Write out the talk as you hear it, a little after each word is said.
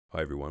Hi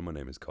everyone, my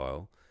name is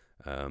Kyle.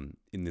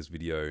 In this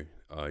video,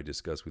 I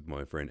discuss with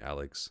my friend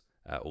Alex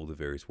all the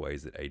various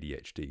ways that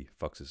ADHD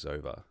fucks us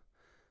over.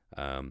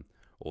 Um,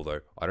 Although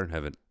I don't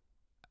have an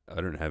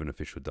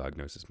official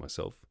diagnosis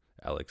myself.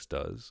 Alex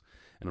does,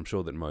 and I'm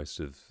sure that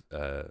most of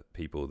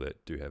people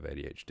that do have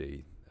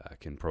ADHD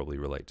can probably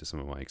relate to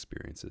some of my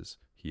experiences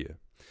here.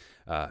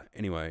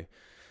 Anyway,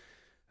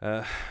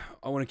 I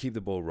want to keep the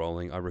ball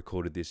rolling. I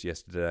recorded this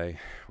yesterday.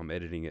 I'm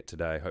editing it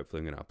today. Hopefully,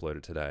 I'm going to upload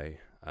it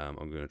today. I'm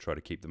going to try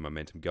to keep the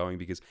momentum going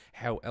because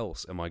how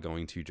else am I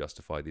going to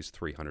justify this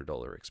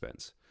 $300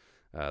 expense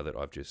that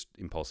I've just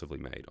impulsively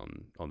made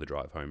on the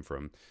drive home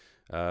from?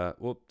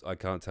 Well, I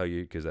can't tell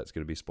you because that's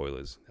going to be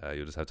spoilers.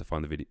 You'll just have to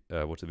find the video,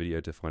 watch the video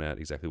to find out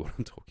exactly what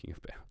I'm talking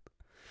about.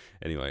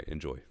 Anyway,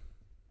 enjoy.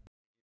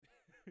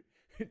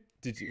 What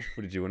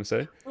did you want to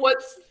say?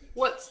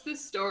 What's the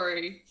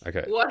story?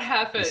 Okay. What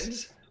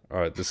happened?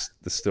 All right.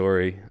 The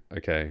story.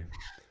 Okay.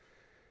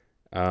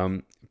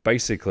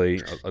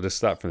 Basically, I'll just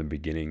start from the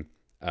beginning.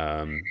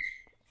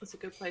 That's a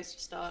good place to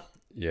start.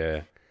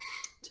 Yeah.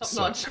 Top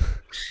notch.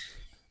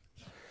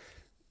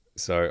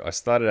 So I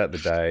started out the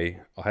day.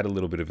 I had a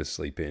little bit of a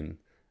sleep in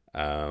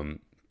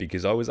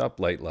because I was up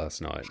late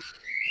last night,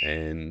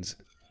 and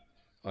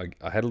I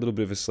had a little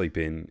bit of a sleep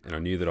in, and I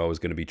knew that I was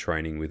going to be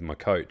training with my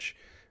coach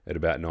at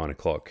about 9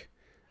 o'clock.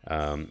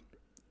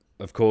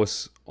 Of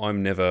course,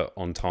 I'm never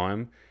on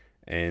time,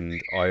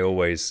 and I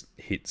always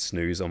hit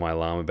snooze on my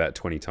alarm about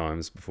 20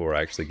 times before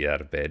I actually get out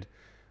of bed.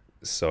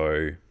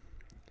 So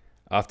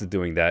after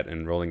doing that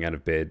and rolling out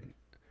of bed,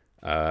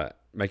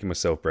 making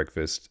myself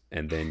breakfast,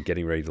 and then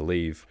getting ready to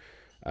leave,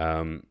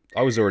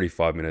 I was already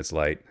 5 minutes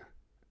late,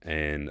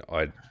 and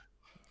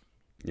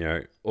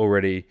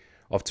already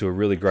off to a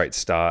really great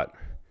start.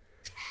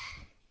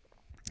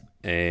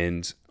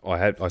 And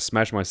I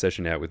smashed my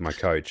session out with my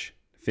coach,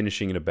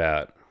 finishing at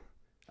about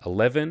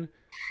 11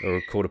 or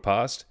a quarter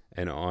past,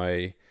 and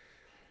I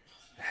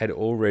had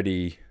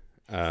already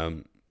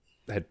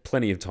had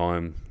plenty of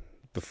time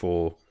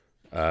before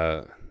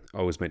I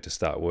was meant to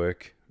start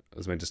work. I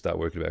was meant to start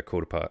work at about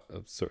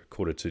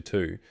quarter to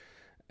two,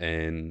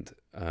 and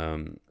I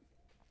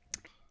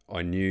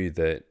knew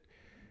that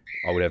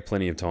I would have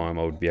plenty of time.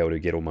 I would be able to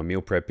get all my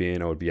meal prep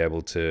in. I would be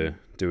able to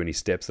do any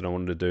steps that I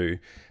wanted to do.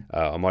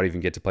 I might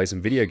even get to play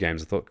some video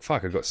games. I thought,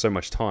 fuck, I've got so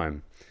much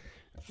time.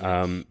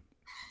 I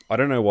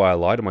don't know why I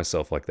lie to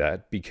myself like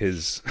that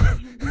because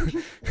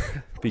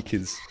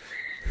because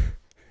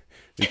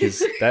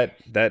that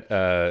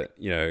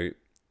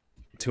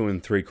 2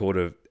 and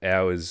 3/4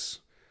 hours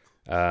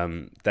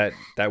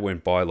that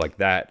went by like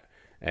that,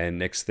 and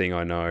next thing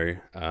I know,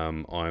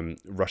 I'm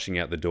rushing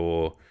out the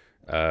door,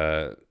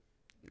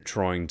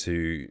 trying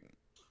to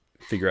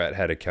figure out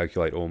how to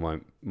calculate all my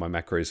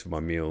macros for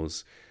my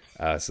meals,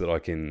 so that I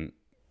can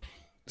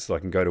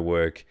go to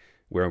work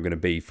where I'm going to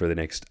be for the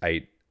next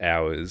 8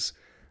 hours,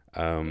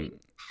 and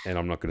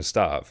I'm not going to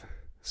starve.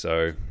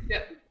 So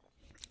Yep.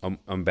 I'm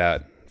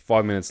about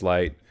 5 minutes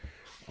late.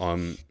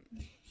 I'm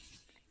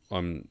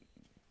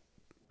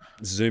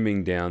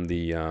zooming down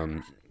the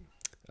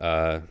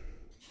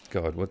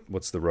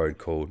what's the road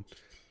called?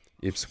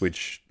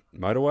 Ipswich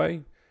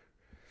motorway,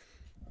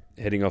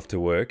 heading off to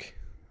work.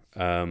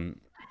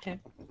 Okay.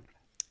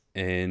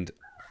 And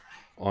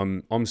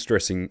I'm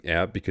stressing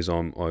out because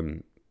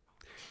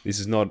this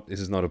is not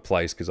a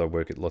place, because I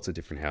work at lots of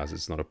different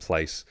houses. It's not a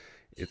place.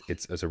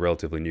 It's a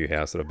relatively new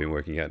house that I've been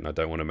working at, and I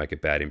don't want to make a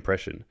bad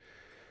impression.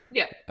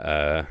 Yeah.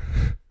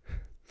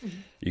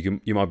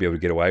 You might be able to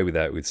get away with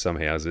that with some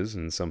houses,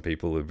 and some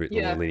people are a bit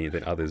more Yeah. lenient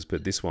than others.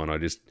 But this one, I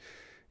just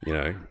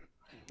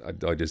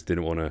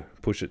didn't want to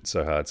push it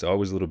so hard, so I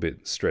was a little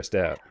bit stressed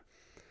out.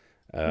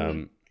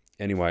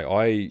 Anyway,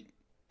 I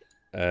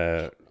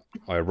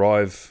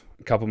arrive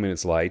a couple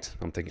minutes late.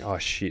 I'm thinking, oh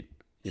shit,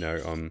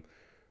 I'm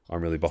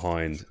really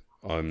behind.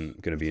 I'm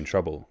going to be in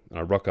trouble. And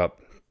I rock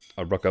up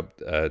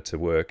to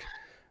work,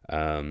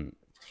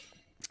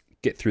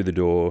 get through the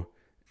door,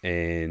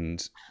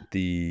 and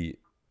the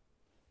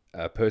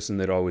person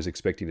that I was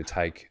expecting to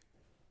take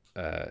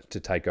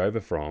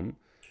over from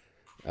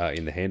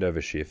in the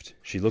handover shift,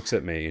 she looks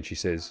at me and she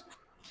says,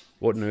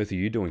 "What on earth are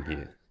you doing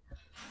here?"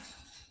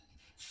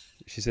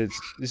 She says,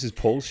 "This is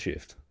Paul's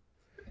shift."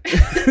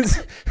 I'm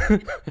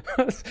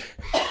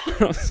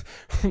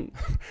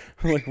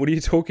like, "What are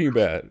you talking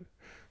about?"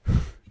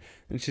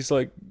 And she's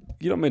like,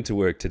 "You're not meant to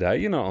work today.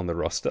 You're not on the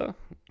roster."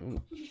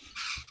 And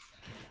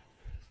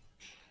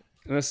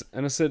I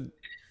said,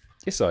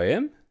 "Yes, I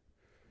am."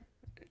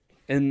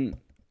 And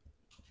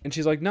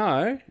she's like,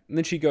 "No." And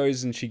then she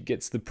goes and she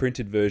gets the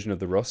printed version of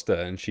the roster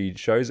and she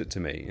shows it to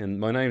me, and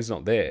my name's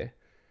not there.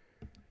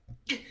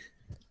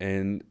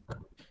 And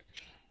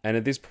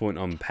at this point,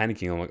 I'm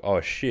panicking. I'm like,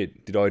 "Oh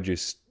shit! Did I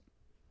just,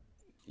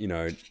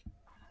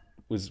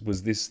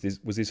 was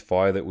this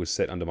fire that was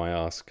set under my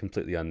ass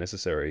completely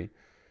unnecessary?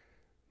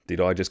 Did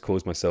I just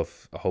cause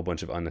myself a whole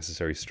bunch of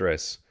unnecessary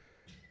stress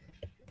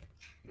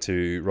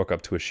to rock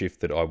up to a shift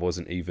that I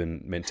wasn't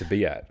even meant to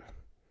be at?"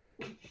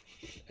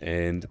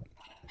 And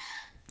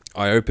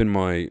I opened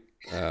my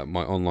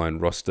my online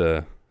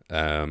roster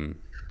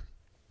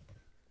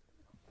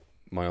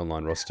my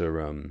online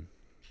roster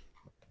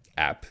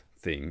app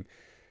thing,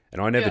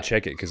 and I never Yeah.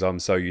 check it because I'm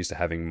so used to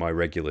having my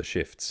regular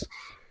shifts.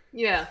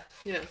 Yeah.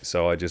 Yeah.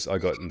 So I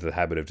got into the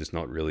habit of just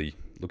not really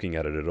looking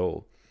at it at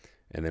all.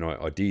 And then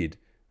I did.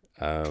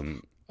 I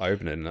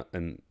opened it,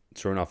 and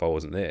sure enough, I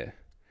wasn't there.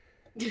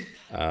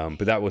 But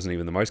that wasn't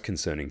even the most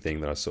concerning thing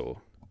that I saw.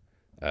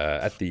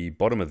 At the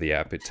bottom of the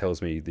app, it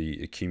tells me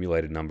the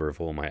accumulated number of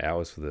all my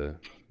hours for the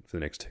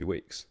next 2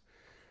 weeks.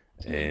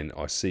 And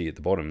I see at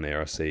the bottom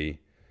there, I see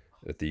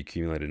that the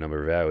accumulated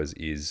number of hours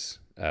is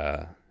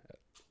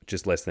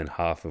just less than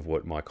half of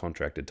what my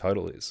contracted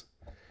total is.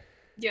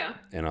 Yeah.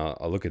 And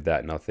I look at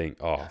that and I think,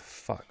 oh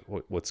fuck,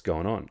 what's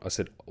going on? I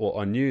said, well,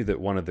 I knew that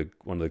one of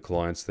the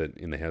clients that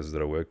in the houses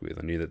that I work with,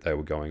 I knew that they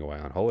were going away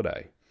on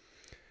holiday,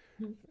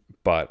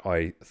 but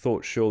I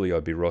thought surely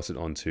I'd be rostered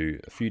onto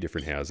a few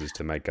different houses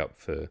to make up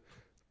for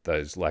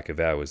those lack of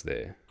hours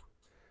there.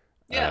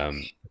 Yeah.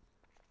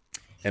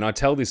 And I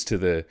tell this to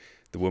the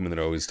woman that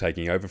I was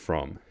taking over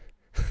from,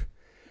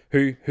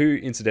 who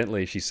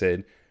incidentally, she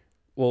said,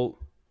 well,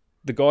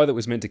 the guy that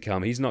was meant to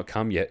come, he's not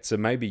come yet, so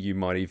maybe you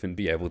might even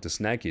be able to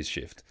snag his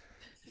shift.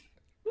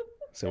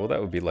 So, well,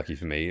 that would be lucky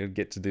for me. I'd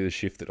get to do the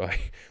shift that I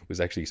was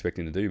actually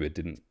expecting to do, but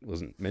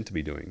wasn't meant to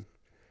be doing.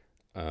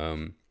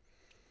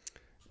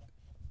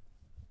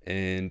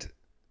 And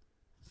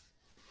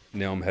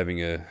now I'm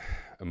having a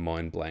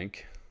mind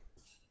blank.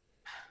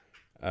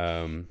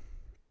 But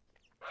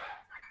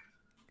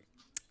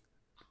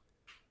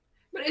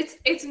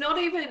it's not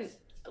even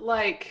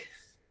like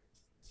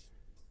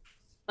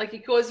you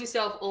cause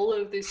yourself all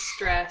of this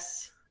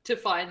stress to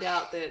find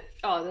out that,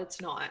 oh, that's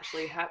not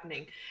actually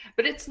happening.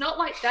 But it's not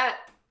like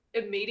that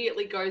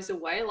immediately goes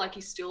away. Like,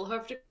 you still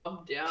have to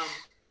come down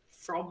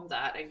from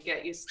that and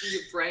get your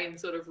brain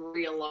sort of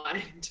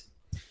realigned.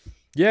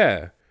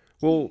 Yeah.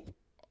 Well,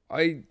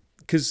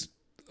 because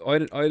I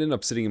ended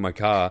up sitting in my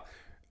car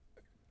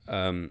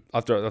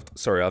after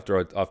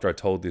I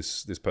told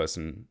this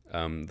person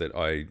that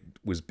I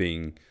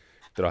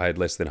had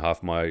less than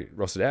half my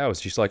rostered hours.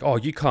 She's like, "Oh,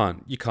 you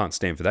can't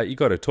stand for that. You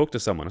got to talk to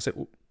someone." I said,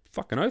 "Well,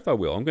 fucking oath I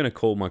will. I'm going to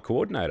call my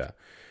coordinator."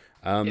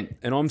 And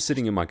I'm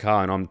sitting in my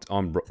car and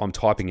I'm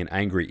typing an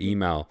angry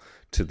email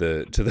to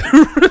the to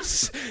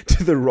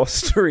the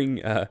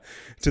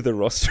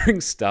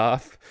rostering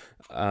staff,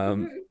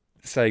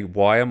 saying,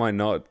 why have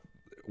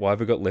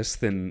I got less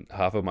than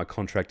half of my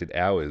contracted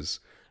hours?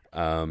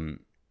 And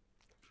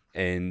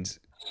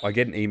I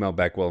get an email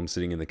back while I'm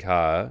sitting in the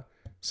car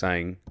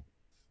saying,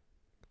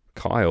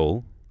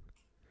 Kyle,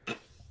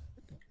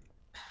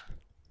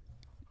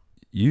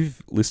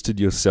 you've listed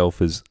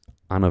yourself as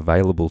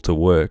unavailable to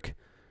work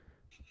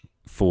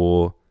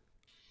for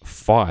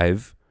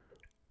 5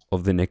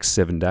 of the next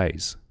 7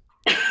 days.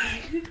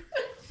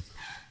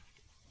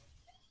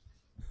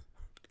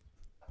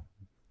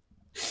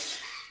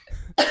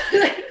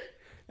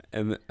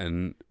 and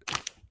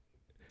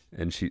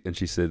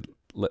she said,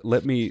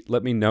 let me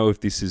know if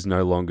this is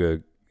no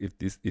longer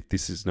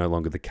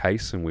the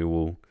case, and we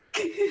will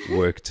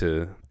work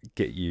to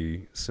get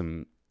you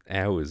some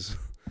hours.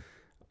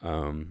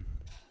 And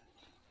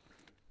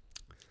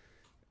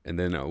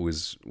then it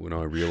was when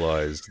I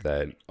realized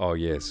that, oh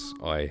yes,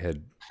 I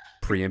had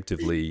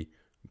preemptively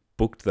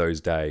booked those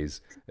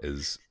days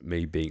as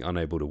me being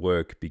unable to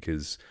work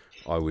because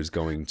I was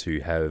going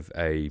to have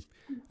a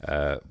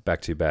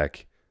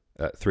back-to-back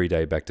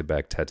 3-day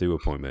back-to-back tattoo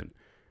appointment.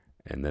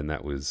 And then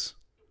that was,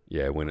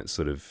 when it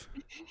sort of,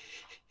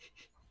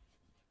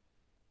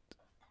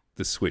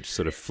 the switch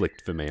sort of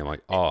flicked for me. I'm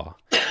like, oh,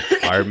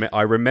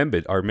 I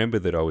remembered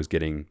that I was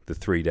getting the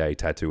 3-day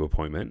tattoo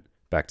appointment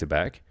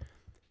back-to-back.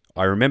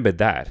 I remembered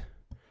that.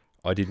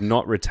 I did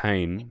not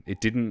retain,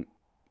 it didn't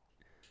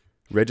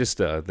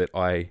register that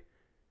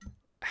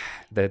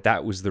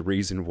that was the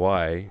reason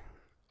why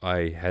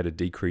I had a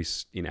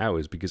decrease in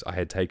hours, because I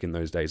had taken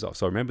those days off.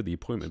 So I remember the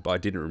appointment, but I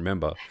didn't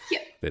remember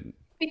that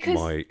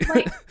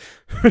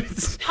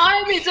because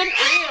time isn't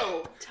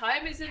real.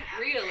 Time isn't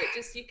real. It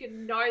just, you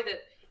can know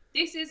that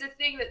this is a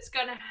thing that's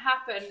going to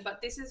happen,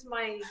 but this is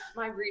my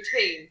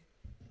routine.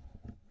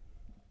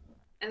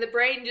 And the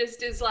brain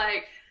just is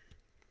like,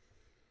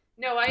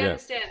 no, I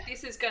understand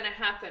this is going to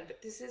happen,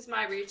 but this is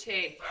my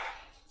routine.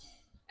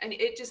 And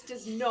it just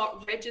does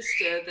not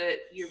register that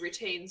your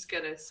routine's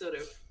going to sort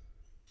of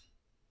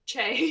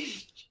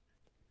change.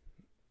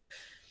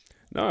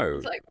 No.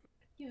 It's like,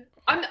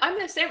 I'm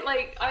the same.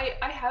 Like, I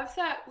have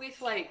that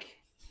with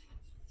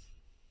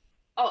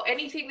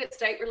anything that's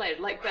date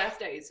related, like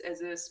birthdays as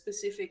a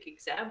specific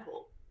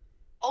example.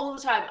 All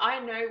the time, I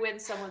know when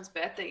someone's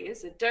birthday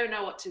is. I don't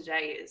know what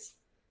today is.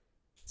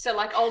 So,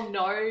 like, I'll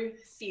know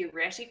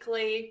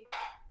theoretically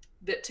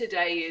that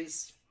today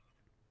is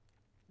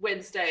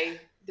Wednesday,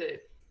 the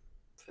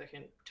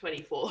fucking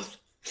 24th.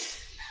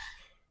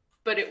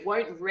 But it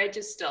won't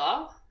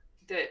register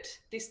that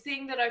this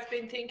thing that I've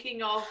been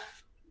thinking of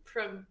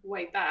from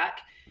way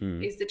back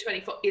is the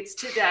 24th. It's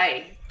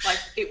today. Like,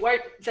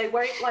 they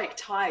won't like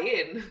tie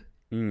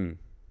in.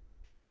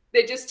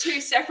 They're just two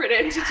separate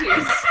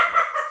entities.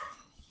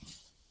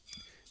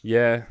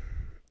 Yeah.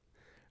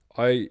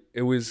 I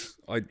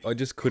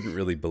just couldn't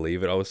really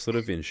believe it. I was sort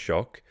of in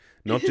shock,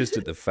 not just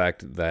at the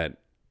fact that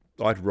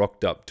I'd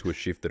rocked up to a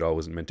shift that I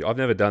wasn't meant to. I've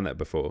never done that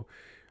before,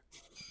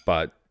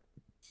 but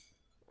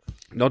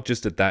not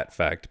just at that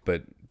fact,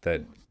 but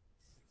that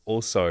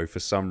also for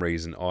some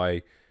reason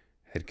I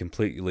had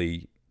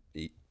completely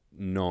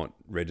not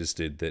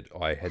registered that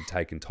I had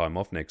taken time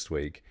off next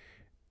week,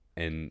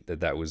 and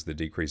that was the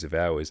decrease of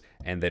hours,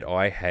 and that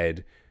I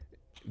had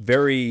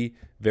very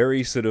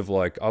sort of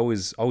like I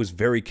was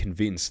very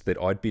convinced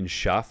that I'd been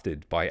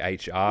shafted by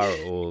HR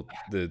or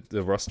the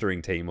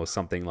rostering team or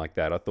something like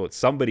that. I thought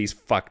somebody's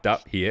fucked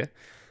up here.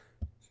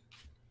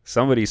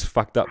 Somebody's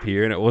fucked up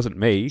here, and it wasn't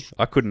me.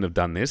 I couldn't have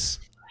done this.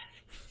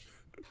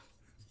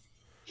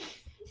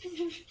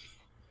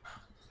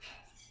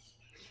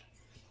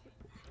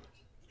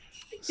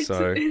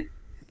 So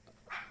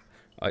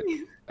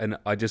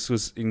I just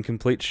was in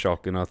complete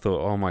shock, and I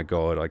thought, oh my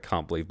god, I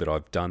can't believe that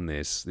I've done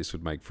this. This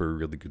would make for a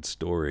really good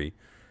story.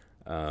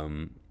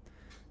 And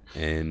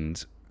then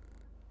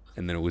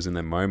it was in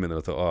that moment that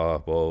I thought,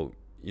 oh well,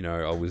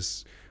 I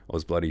was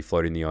bloody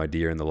floating the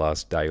idea in the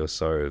last day or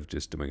so of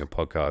just doing a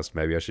podcast.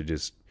 Maybe I should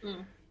just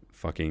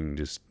fucking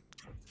just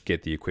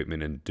get the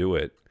equipment and do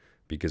it,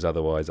 because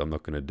otherwise I'm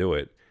not going to do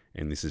it.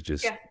 And this is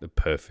just the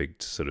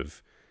perfect sort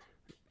of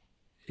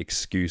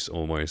excuse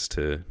almost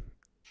to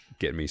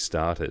get me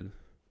started.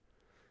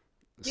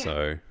 Yeah.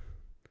 So,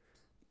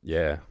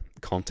 yeah,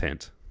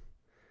 content.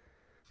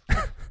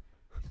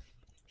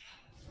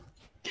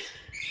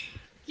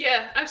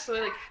 Yeah,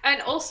 absolutely.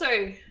 And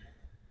also,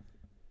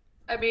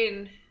 I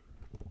mean,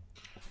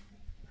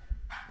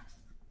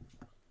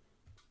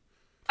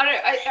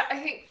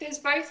 I think there's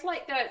both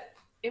like that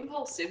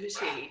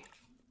impulsivity,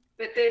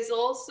 but there's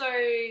also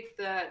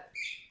that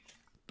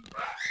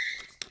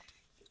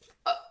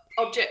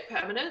object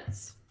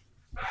permanence.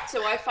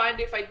 So I find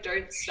if I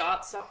don't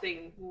start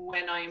something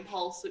when I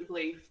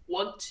impulsively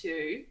want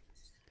to,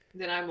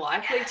 then I'm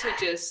likely to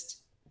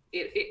just,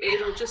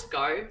 it'll just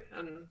go.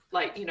 And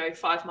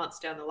 5 months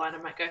down the line, I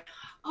might go,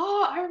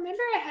 oh, I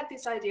remember I had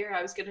this idea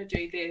I was going to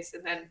do this.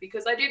 And then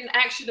because I didn't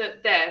action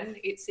it then,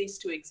 it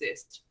ceased to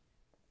exist.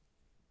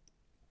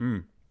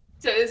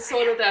 So it's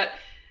sort of that,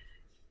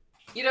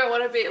 you don't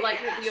want to be like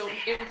your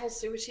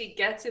impulsivity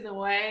gets in the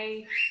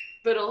way,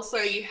 but also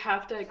you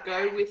have to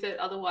go with it,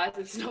 otherwise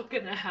it's not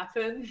going to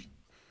happen.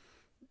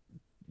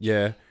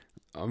 Yeah.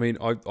 I mean,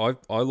 I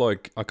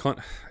can't,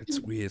 it's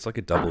weird. It's like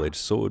a double-edged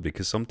sword,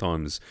 because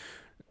sometimes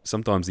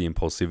the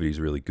impulsivity is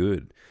really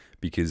good,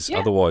 because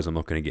otherwise I'm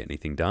not going to get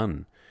anything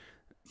done.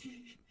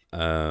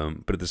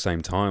 But at the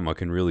same time, I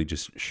can really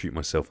just shoot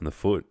myself in the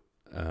foot.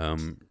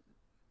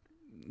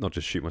 Not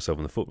just shoot myself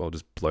in the foot, but I'll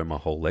just blow my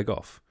whole leg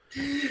off.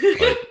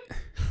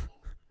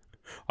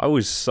 I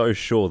was so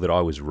sure that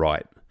I was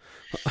right.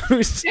 I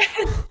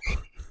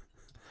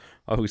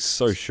was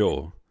so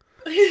sure.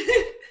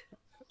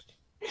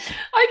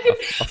 I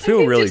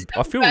feel really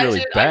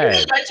bad. I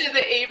can imagine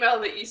the email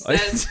that you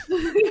sent.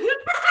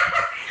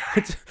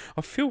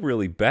 I feel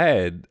really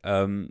bad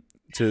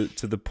to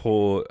the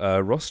poor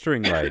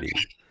rostering lady.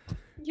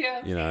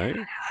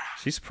 Yeah.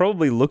 She's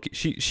probably looking.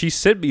 She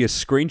sent me a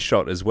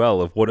screenshot as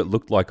well of what it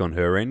looked like on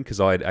her end, because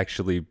I had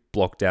actually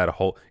blocked out a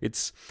whole.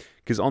 It's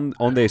because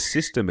on their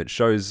system it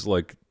shows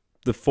like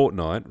the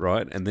fortnight,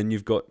 right? And then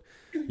you've got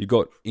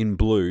in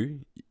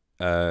blue,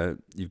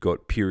 you've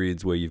got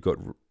periods where you've got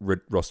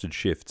rostered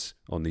shifts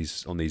on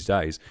these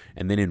days,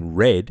 and then in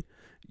red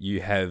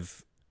you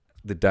have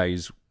the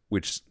days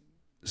which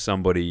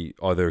somebody,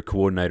 either a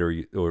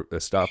coordinator or a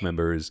staff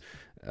member, is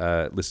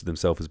listed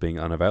themselves as being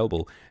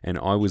unavailable. And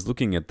I was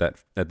looking at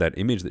that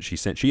image that she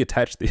sent. She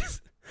attached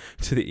this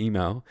to the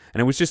email,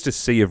 and it was just a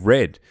sea of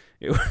red.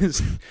 It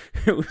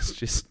was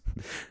just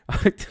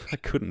I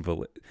couldn't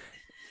believe.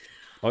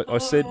 I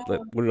said,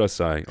 what did I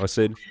say? I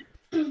said,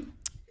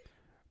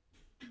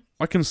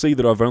 I can see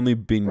that I've only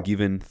been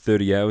given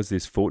 30 hours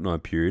this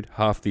fortnight period,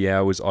 half the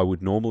hours I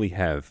would normally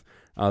have.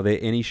 Are there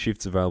any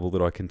shifts available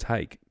that I can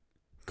take?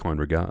 Kind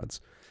regards.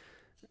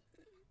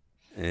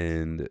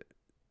 And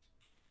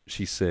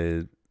she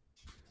said,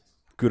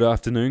 good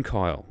afternoon,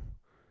 Kyle.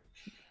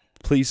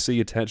 Please see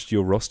attached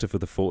your roster for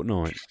the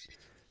fortnight.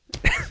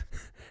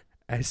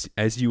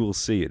 As you will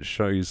see, it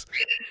shows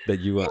that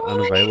you are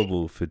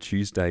unavailable for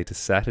Tuesday to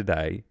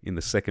Saturday in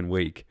the second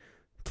week.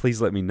 Please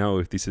let me know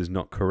if this is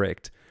not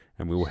correct,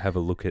 and we will have a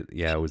look at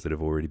the hours that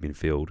have already been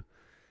filled.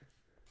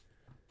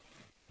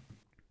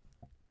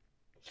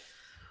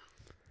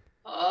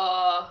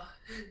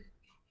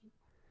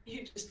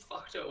 You just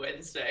fucked a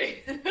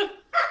Wednesday.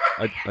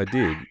 I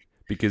did,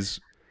 because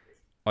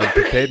I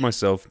prepared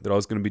myself that I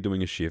was going to be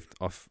doing a shift.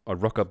 I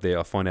rock up there,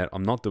 I find out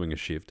I'm not doing a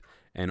shift,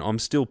 and I'm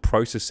still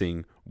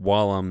processing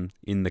while I'm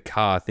in the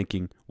car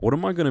thinking, what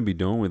am I going to be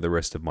doing with the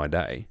rest of my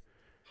day?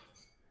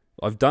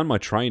 I've done my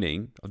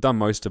training. I've done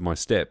most of my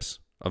steps.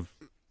 I've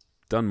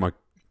done my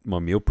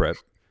meal prep.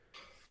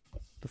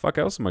 The fuck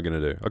else am I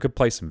going to do? I could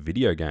play some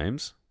video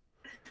games.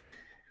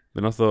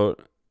 Then I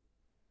thought,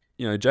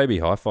 JB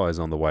Hi-Fi is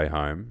on the way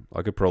home.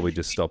 I could probably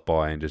just stop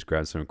by and just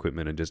grab some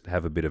equipment and just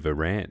have a bit of a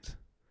rant.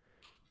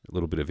 a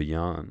little bit of a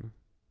yarn.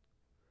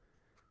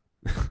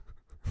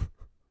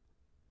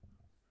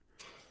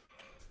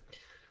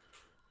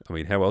 I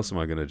mean, how else am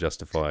I going to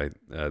justify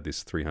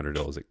this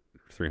 $300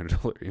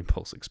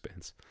 impulse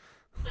expense?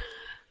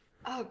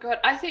 Oh god,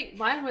 I think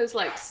mine was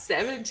like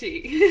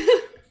 70.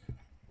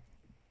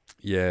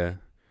 Yeah.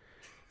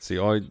 See,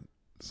 so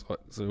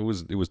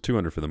it was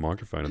 200 for the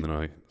microphone, and then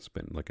I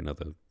spent like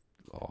another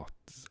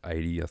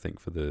 80, I think,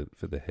 for the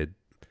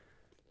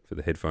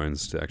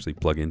headphones to actually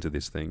plug into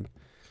this thing.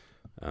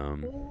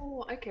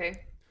 Oh,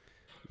 okay.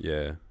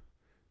 Yeah,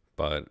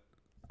 but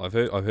I've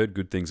heard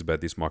good things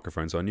about this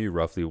microphone, so I knew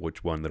roughly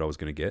which one that I was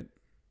going to get.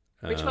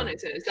 Which one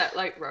is it? Is that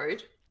like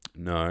Rode?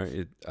 No,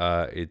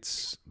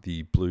 it's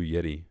the Blue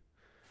Yeti,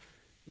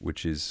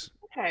 which is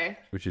Okay.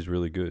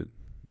 really good.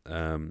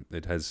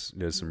 There's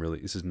some really.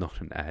 This is not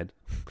an ad.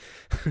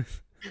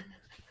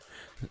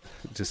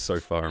 Just so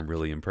far, I'm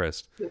really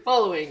impressed. The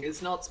following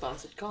is not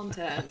sponsored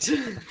content.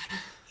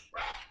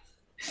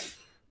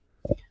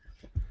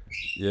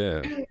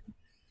 Yeah.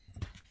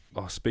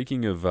 Oh,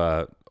 speaking of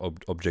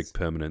object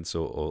permanence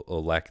or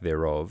lack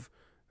thereof,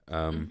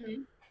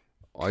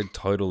 I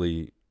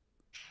totally.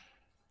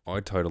 I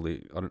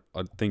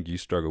think you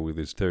struggle with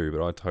this too,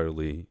 but I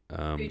totally.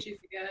 Who'd you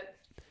forget?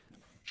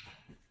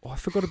 I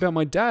forgot about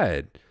my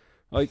dad.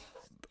 I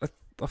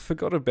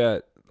forgot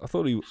about. I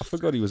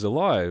forgot he was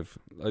alive.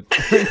 I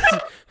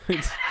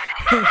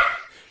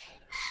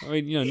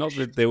mean, not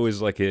that there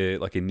was like a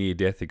near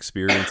death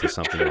experience or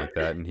something like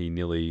that, and he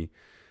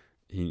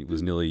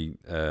was nearly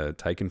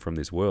taken from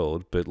this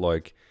world. But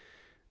like,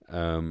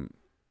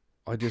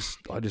 I just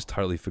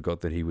totally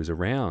forgot that he was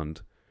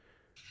around.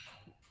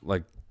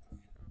 Like,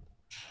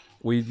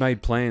 we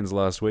made plans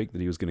last week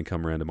that he was going to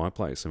come around to my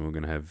place, and we're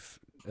going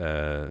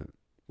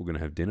to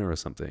have dinner or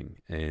something,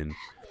 and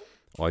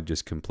I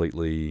just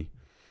completely.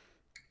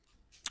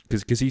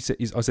 Because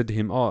I said to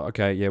him, "Oh,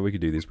 okay, yeah, we could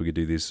do this. We could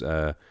do this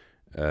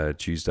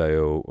Tuesday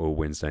or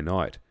Wednesday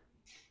night,"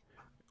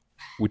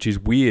 which is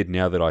weird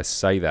now that I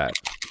say that,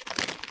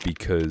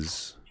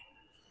 because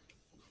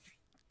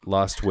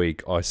last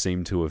week I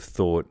seem to have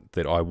thought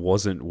that I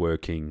wasn't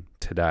working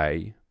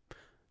today,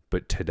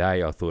 but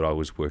today I thought I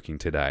was working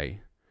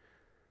today.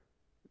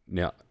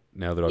 Now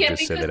that I've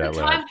just said that out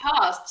loud, time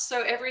passed,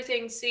 so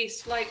everything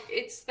ceased. Like,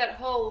 it's that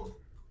whole.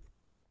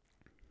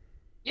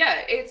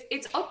 Yeah,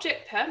 it's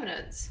object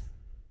permanence.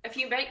 If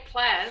you make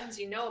plans,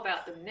 you know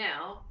about them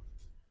now.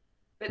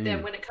 But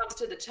then when it comes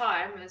to the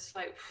time, it's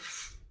like,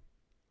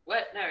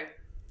 what? No,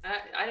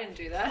 I didn't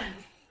do that.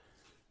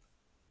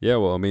 Yeah,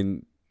 well, I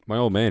mean, my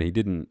old man, he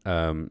didn't.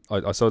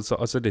 I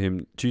said to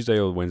him Tuesday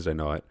or Wednesday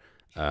night,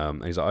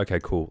 and he's like, okay,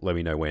 cool, let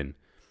me know when.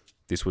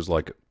 This was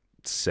like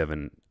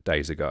 7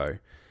 days ago,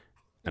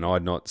 and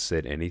I'd not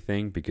said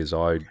anything because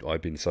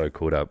I'd been so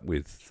caught up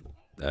with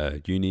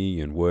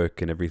uni and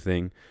work and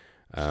everything.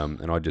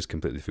 And I just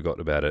completely forgot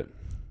about it.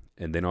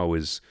 And then I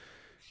was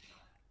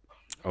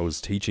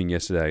teaching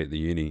yesterday at the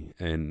uni,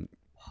 and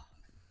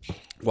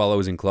while I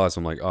was in class,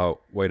 I'm like,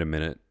 oh, wait a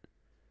minute.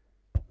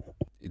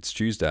 It's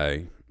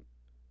Tuesday.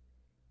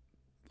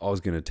 I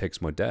was going to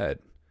text my dad.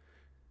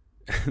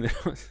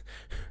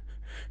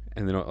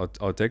 And then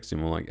I text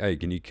him. I'm like, hey,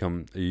 can you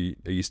come? Are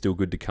you still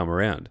good to come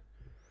around?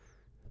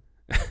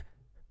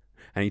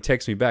 And he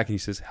texts me back and he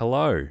says,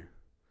 hello.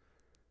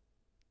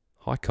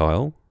 Hi,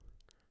 Kyle.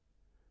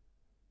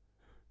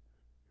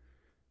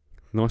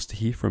 Nice to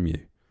hear from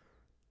you.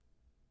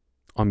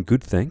 I'm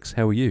good, thanks.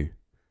 How are you?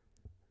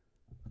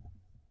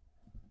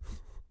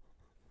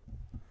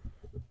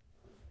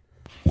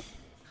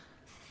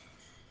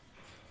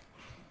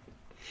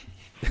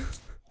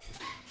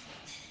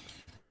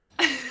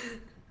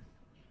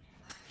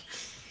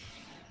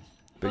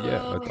 But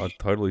yeah, I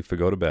totally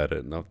forgot about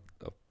it, and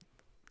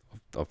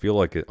I feel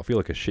like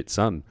a shit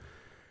son.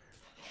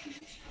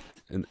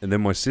 And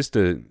then my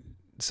sister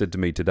said to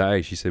me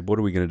today, she said, "What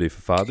are we going to do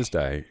for Father's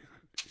Day?"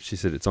 She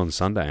said, "It's on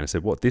Sunday." And I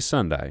said, "What, this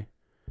Sunday?"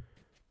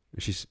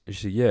 And she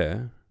said,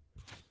 "Yeah."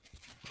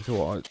 I said,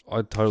 "Well,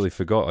 I totally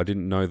forgot. I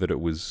didn't know that it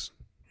was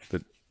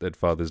that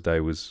Father's Day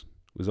was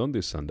on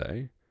this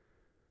Sunday."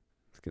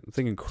 I'm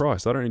thinking,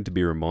 Christ, I don't need to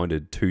be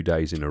reminded 2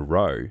 days in a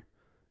row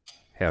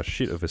how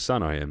shit of a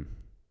son I am.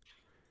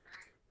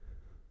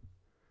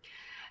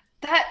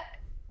 That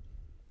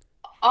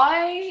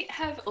I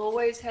have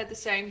always had the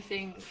same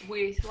thing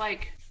with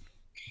like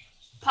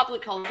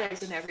public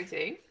holidays and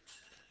everything.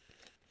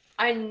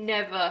 I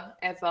never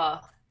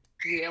ever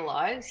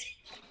realize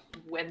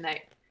when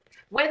they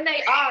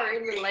are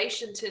in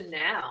relation to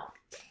now.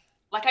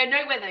 Like, I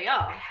know when they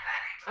are.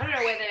 I don't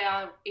know where they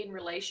are in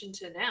relation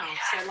to now.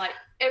 So like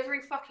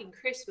every fucking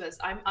Christmas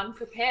I'm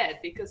unprepared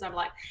because I'm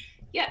like,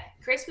 yeah,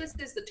 Christmas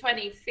is the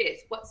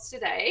 25th. What's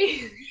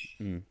today?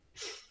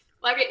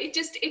 Like it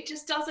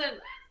just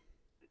doesn't.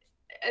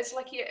 It's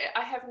like, yeah,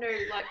 I have no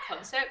like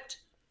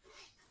concept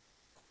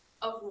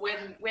of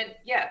when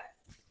yeah.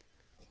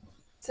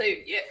 So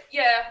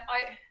yeah,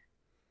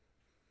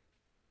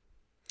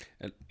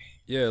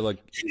 like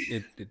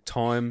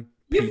time.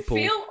 People,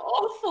 you feel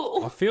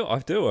awful. I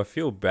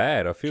feel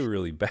bad. I feel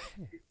really bad.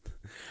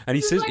 And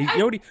he This is says, like, you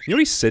know what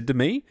he said to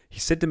me? He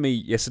said to me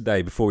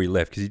yesterday before he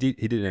left, because he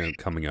did end up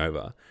coming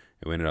over,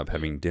 and we ended up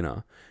having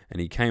dinner. And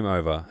he came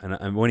over,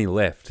 and when he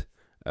left,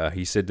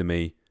 he said to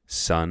me,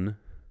 "Son,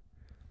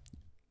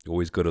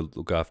 always got to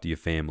look after your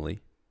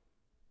family.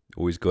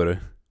 Always got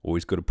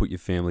to put your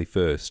family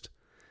first.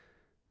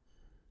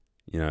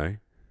 You know."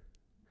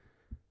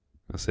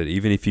 I said,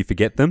 "Even if you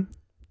forget them,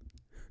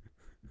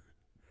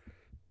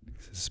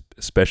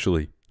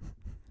 especially."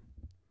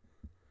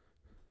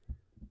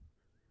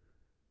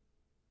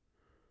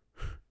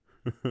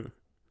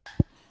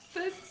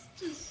 that's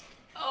just,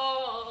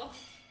 oh,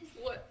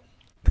 what?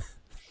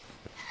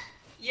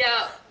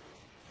 Yeah,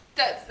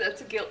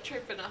 that's a guilt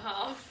trip and a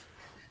half.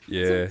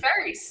 Yeah. It's a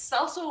very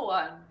subtle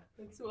one.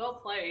 It's well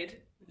played.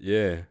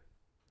 Yeah.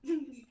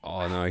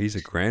 Oh no, he's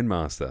a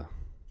grandmaster.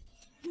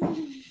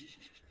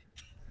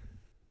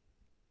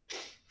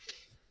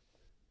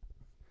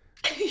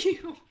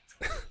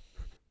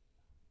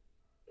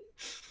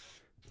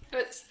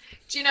 But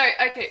do you know?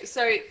 Okay,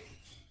 so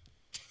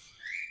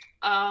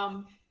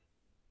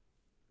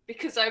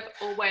because I've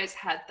always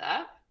had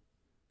that,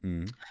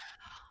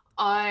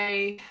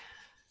 I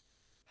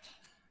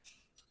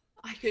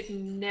could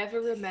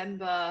never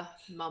remember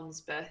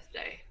Mum's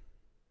birthday.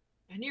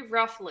 I knew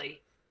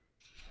roughly,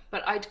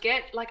 but I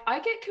get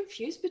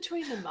confused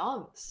between the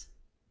months.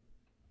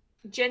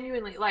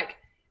 Genuinely, like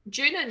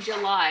June and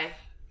July,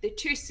 they're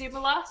too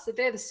similar, so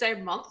they're the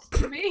same month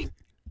to me.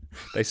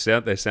 They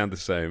sound the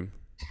same.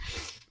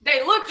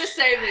 They look the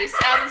same, they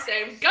sound the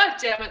same. God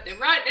damn it, they're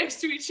right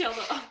next to each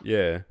other.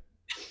 Yeah.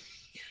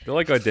 They're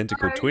like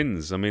identical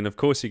twins. I mean, of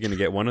course you're going to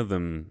get one of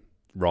them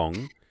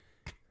wrong.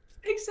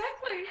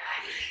 Exactly.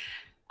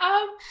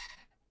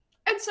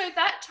 And so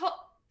that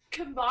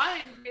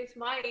combined with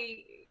my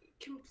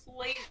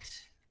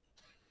complete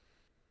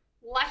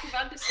lack of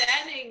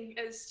understanding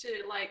as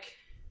to like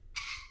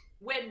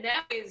when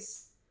now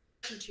is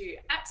to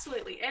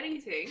absolutely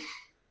anything,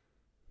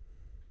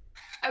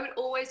 I would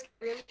always get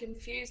really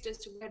confused as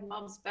to when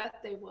Mum's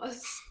birthday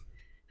was.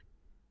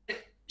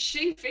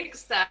 She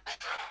fixed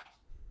that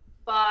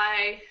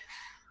by,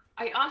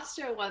 I asked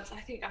her once,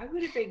 I think I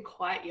would have been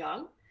quite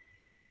young,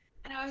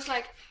 and I was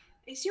like,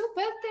 "Is your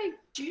birthday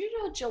June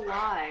or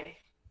July?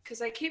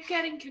 Because I keep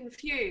getting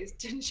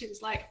confused." And she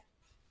was like,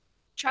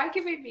 "Try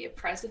giving me a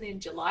present in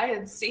July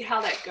and see how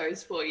that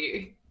goes for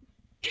you."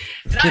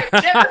 And I've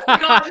never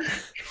forgotten.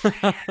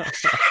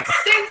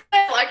 Since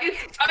then, like,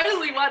 it's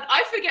only one.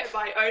 I forget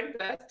my own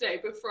birthday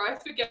before I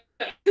forget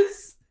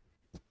this.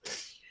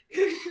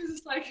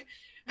 It's like,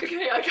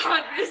 okay, I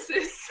can't miss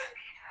this.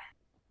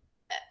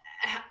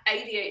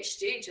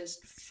 ADHD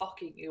just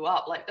fucking you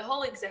up. Like the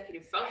whole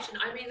executive function.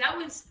 I mean,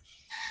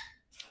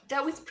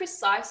 that was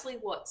precisely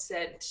what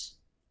sent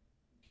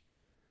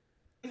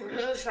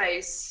her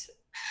face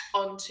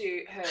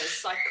onto her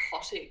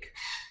psychotic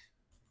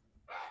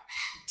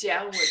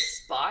downward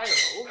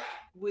spiral,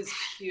 was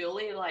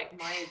purely like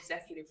my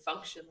executive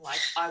function. Like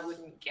I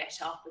wouldn't get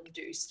up and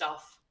do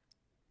stuff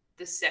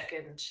the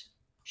second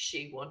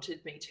she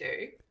wanted me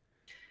to.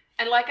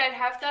 And like I'd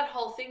have that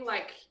whole thing,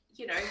 like,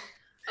 you know,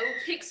 I will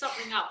pick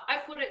something up, I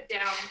put it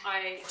down,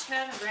 I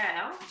turn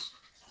around,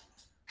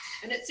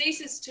 and it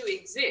ceases to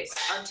exist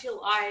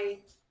until I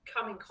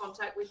come in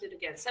contact with it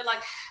again. So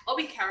like I'll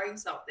be carrying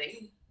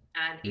something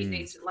and it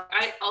needs to,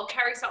 like I'll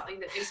carry something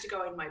that needs to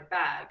go in my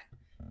bag.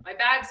 My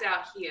bag's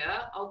out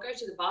here. I'll go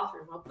to the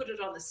bathroom. I'll put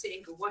it on the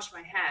sink and wash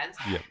my hands.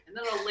 Yep. And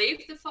then I'll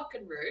leave the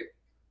fucking room.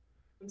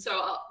 And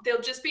so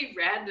there'll just be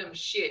random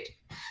shit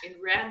in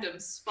random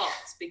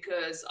spots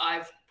because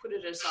I've put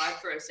it aside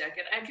for a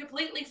second and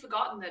completely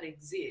forgotten that it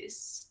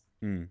exists.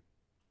 And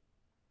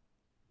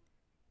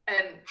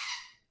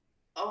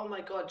oh my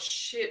God,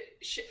 shit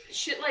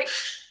like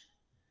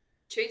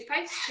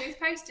toothpaste.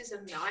 Toothpaste is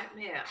a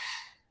nightmare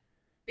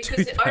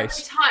because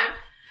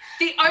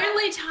the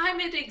only time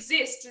it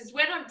exists is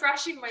when I'm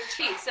brushing my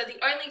teeth. So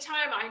the only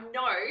time I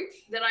know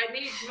that I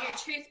need new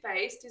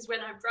toothpaste is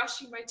when I'm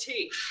brushing my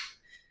teeth.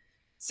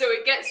 So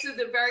it gets to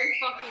the very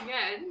fucking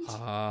end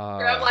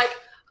where I'm like,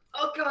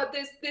 oh God,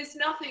 there's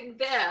nothing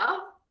there.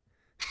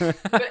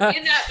 But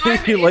in that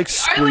moment, you're like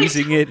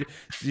squeezing it,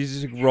 you're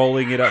just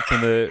rolling it up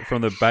from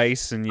the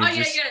base, and you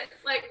just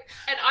like,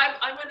 and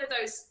I'm one of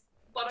those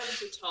bottom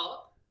to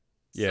top.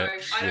 Yeah.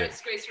 So I don't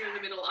squeeze through in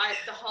the middle.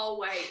 The whole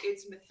way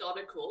it's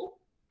methodical.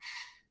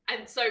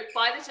 And so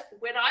by the time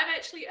when I'm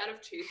actually out of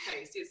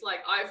toothpaste, it's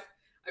like I've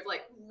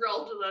like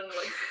rolled it under,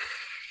 like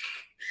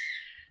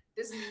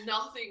there's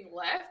nothing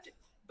left.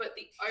 But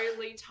the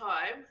only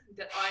time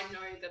that I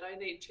know that I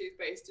need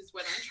toothpaste is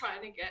when I'm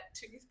trying to get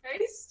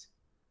toothpaste.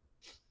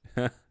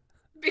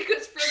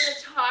 Because from the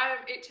time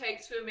it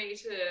takes for me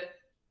to,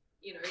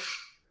 you know,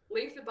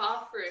 leave the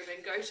bathroom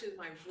and go to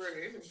my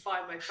room and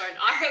find my phone,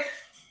 I have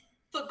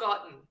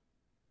forgotten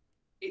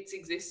its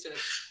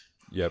existence.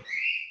 Yep.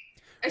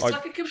 It's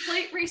like a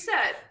complete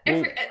reset.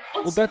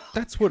 Well,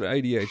 that's what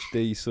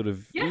ADHD sort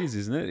of is,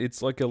 isn't it?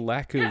 It's like a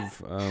lack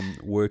of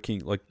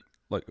working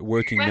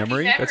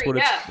memory. That's what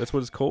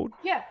it's called.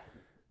 Yeah.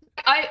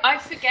 I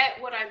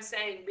forget what I'm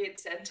saying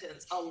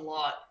mid-sentence a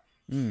lot.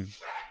 Mm.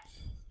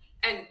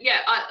 And yeah,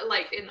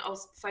 and I'll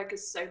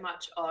focus so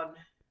much on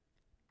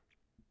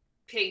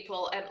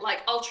people, and like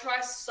I'll try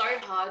so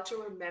hard to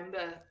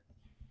remember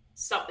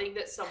something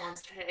that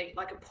someone's saying,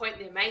 like a point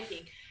they're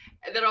making,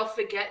 and then I'll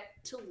forget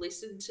to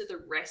listen to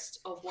the rest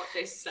of what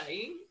they're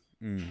saying.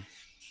 Mm.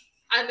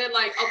 And then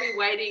like I'll be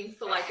waiting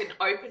for like an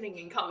opening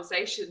in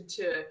conversation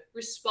to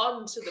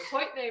respond to the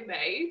point they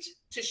made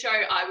to show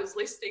I was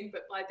listening,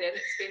 but by then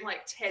it's been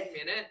like 10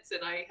 minutes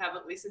and I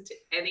haven't listened to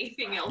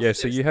anything else. Yeah,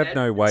 so you have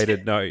no way to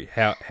know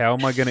how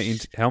am I going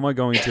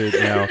to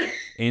now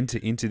enter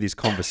into this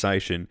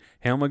conversation?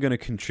 How am I going to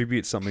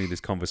contribute something to this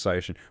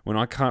conversation when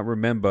I can't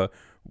remember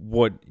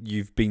what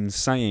you've been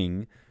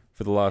saying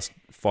for the last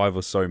 5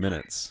 or so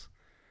minutes?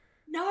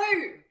 No.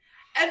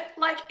 And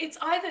like it's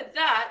either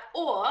that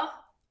or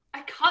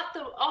I cut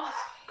them off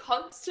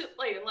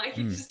constantly. Like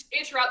you just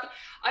interrupt.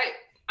 I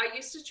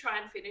used to try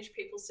and finish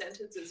people's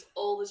sentences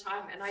all the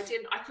time, and I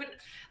couldn't.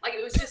 Like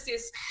it was just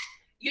this.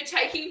 You're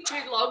taking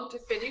too long to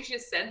finish your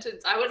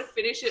sentence. I want to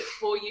finish it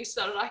for you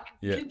so that I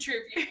can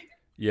contribute.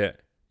 Yeah,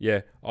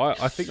 yeah.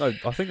 I think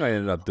I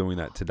ended up doing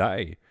that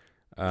today.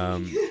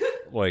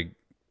 Like,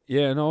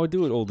 yeah, no, I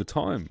do it all the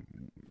time.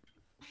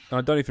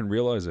 I don't even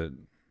realize it.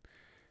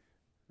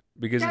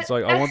 Because it's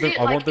like I want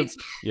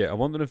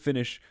them to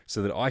finish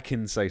so that I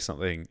can say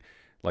something.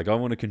 Like I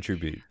want to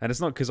contribute, and it's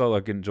not because I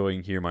like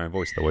enjoying hearing my own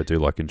voice, though I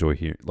do enjoy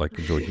hearing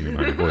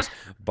my own voice.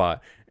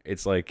 But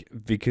it's like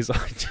because I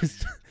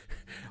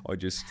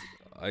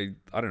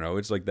don't know.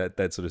 It's like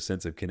that sort of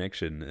sense of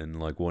connection and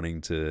like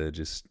wanting to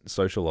just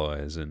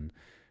socialize and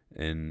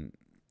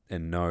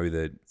know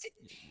that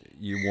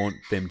you want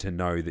them to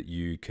know that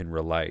you can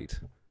relate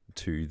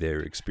to their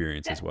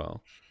experience as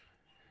well.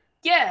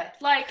 Yeah,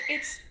 like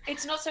it's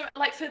not so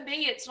like for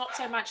me it's not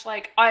so much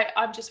like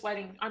I'm just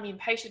waiting, I'm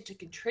impatient to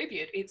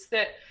contribute. It's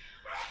that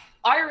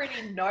I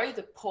already know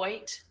the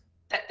point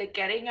that they're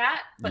getting at,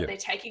 but they're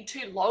taking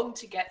too long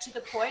to get to the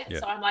point.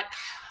 So I'm like,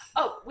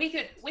 oh, we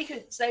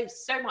could save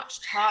so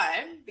much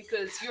time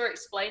because you're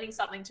explaining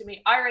something to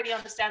me. I already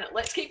understand it.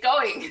 Let's keep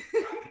going.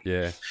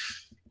 Yeah.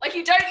 Like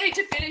you don't need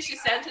to finish your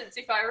sentence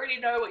if I already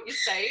know what you're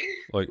saying.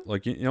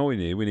 Like you know what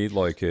we need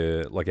like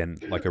a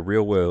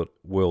real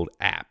world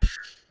app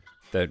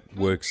that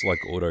works like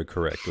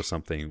autocorrect or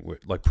something,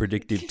 like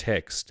predictive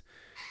text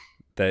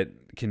that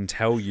can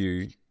tell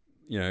you,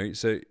 you know,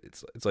 so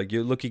it's like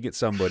you're looking at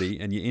somebody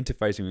and you're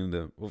interfacing with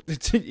them. Well,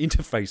 it's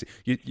interfacing.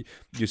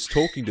 You're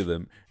talking to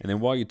them, and then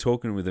while you're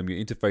talking with them,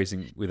 you're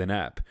interfacing with an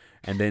app,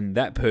 and then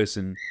that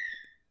person,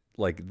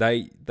 like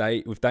they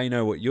if they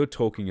know what you're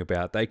talking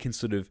about, they can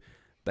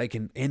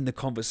end the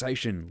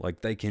conversation.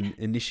 Like they can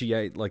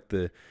initiate like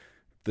the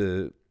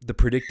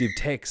predictive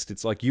text.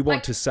 It's like you want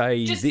like, to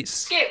say just this.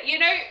 Skip.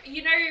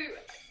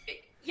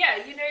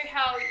 You know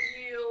how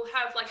you'll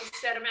have like a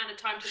set amount of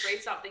time to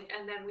read something,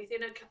 and then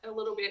within a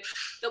little bit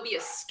there'll be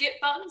a skip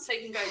button, so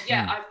you can go,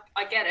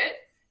 I get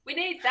it. We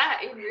need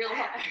that in real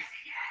life.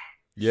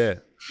 Yeah.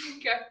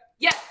 Go,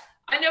 yeah,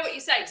 I know what you're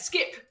saying.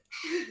 Skip.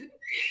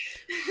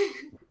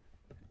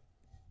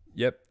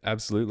 Yep,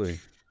 absolutely.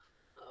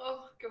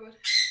 Oh god,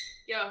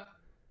 yeah.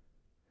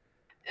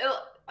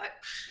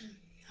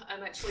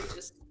 I'm actually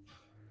just.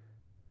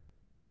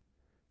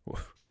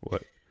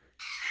 What?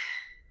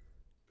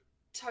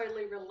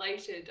 Totally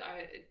related.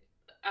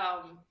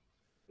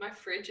 My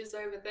fridge is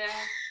over there.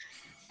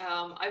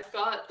 I've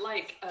got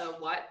like a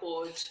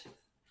whiteboard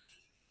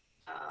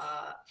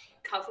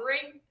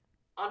covering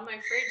on my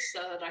fridge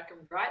so that I can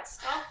write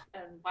stuff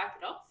and wipe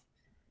it off.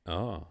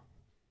 Oh,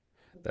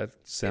 that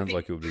sounds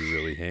like it would be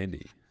really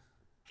handy.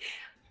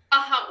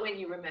 When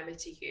you remember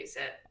to use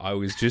it. I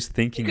was just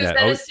thinking because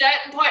that. At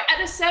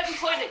a certain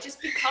point, it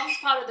just becomes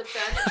part of the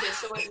furniture,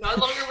 so it no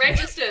longer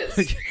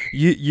registers.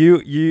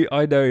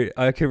 I know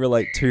I can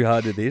relate too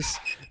hard to this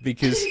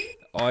because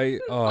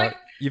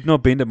you've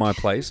not been to my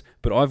place,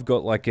 but I've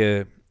got like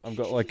a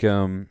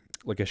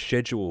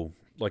schedule,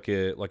 like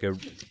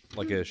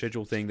a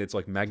schedule thing that's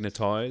like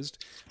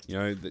magnetized, you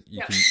know, that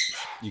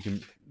you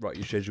can write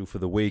your schedule for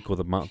the week or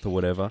the month or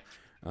whatever.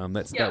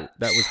 That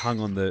was hung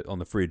on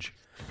the fridge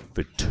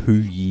for 2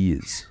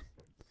 years.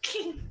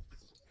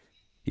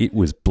 It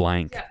was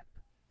blank.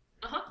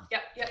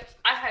 Yep.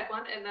 I had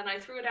one, and then I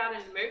threw it out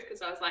and moved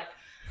because I was like,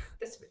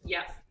 "This,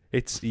 yeah."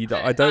 It's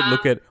I don't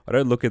look at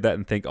that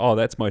and think, "Oh,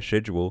 that's my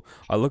schedule."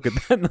 I look at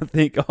that and I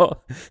think,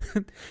 "Oh,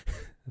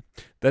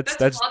 that's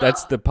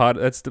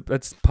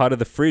part of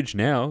the fridge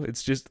now."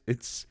 It's just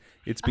it's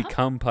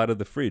become part of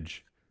the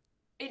fridge.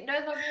 It no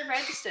longer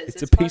registers.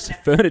 It's a piece of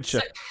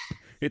furniture. So,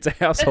 it's a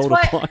household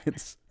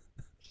appliance.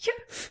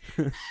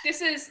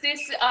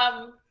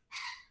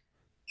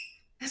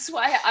 That's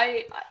why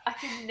I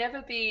can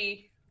never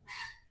be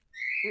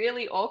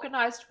really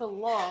organized for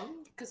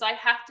long because I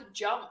have to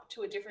jump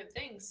to a different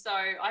thing. So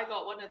I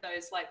got one of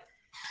those, like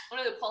one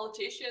of the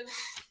politicians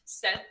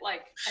sent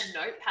like a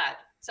notepad.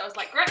 So I was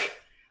like, great,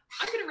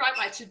 I'm going to write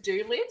my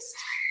to-do list.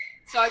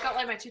 So I got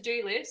like my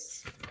to-do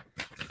list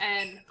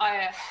and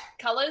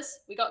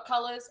we got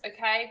colors.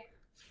 Okay.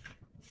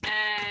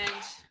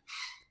 And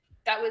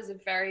that was a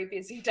very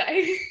busy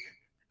day.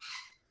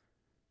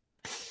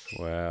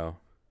 Wow.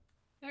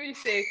 Let me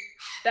see.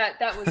 That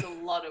was a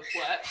lot of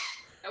work.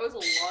 That was a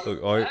lot Look,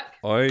 of work.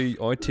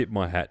 I tip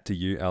my hat to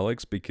you,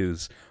 Alex,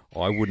 because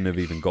I wouldn't have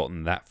even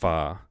gotten that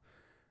far.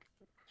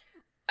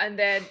 And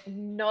then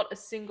not a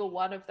single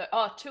one of the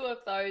two of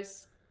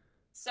those.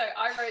 So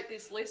I wrote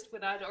this list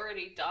when I'd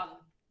already done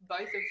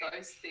both of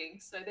those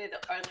things. So they're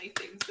the only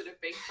things that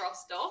have been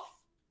crossed off.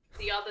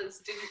 The others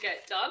didn't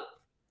get done.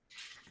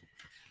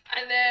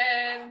 And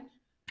then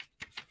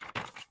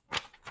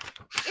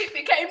it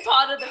became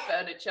part of the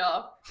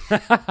furniture.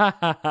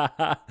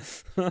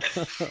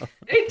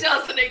 It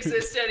doesn't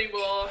exist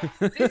anymore.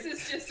 This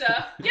is just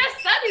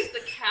yes, that is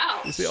the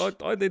couch. See,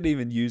 I didn't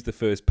even use the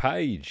first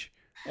page.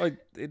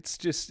 It's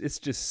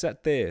just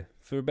sat there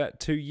for about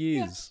 2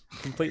 years,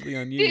 completely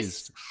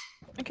unused.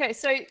 Okay,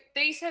 so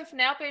these have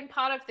now been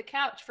part of the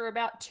couch for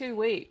about 2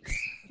 weeks.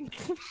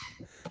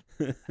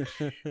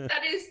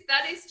 that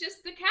is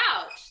just the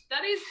couch.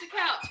 That is the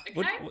couch.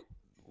 Okay.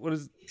 What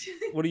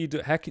do you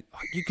do? How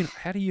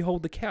do you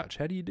hold the couch?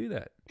 How do you do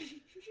that? It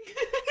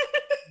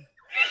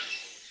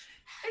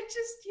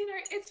just,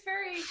 it's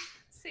very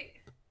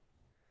sick.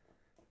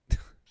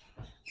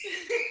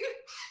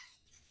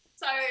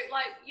 So,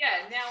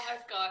 now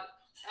I've got,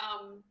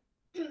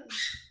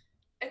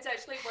 it's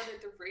actually one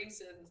of the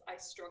reasons I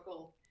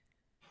struggle.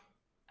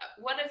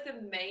 One of the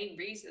main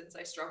reasons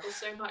I struggle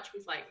so much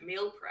with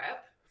meal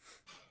prep.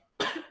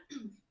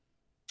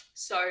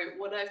 So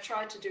what I've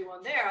tried to do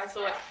on there, I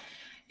thought,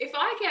 if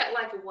I get a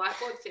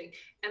whiteboard thing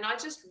and I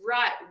just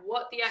write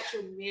what the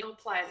actual meal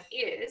plan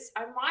is,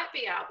 I might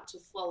be able to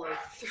follow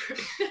through.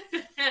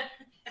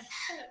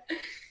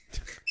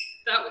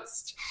 That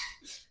was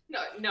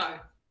no.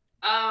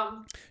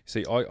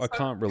 See, I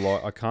can't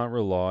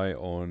rely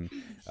on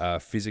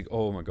physical.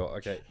 Oh my god!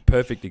 Okay,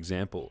 perfect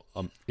example.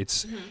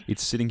 It's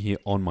sitting here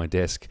on my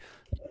desk.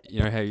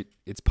 You know how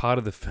it's part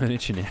of the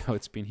furniture now.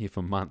 It's been here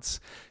for months.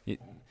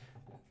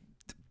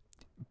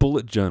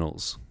 Bullet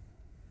journals.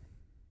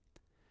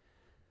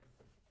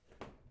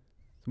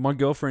 My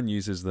girlfriend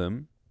uses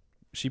them.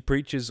 She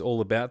preaches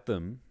all about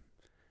them,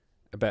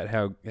 about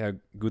how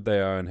good they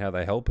are and how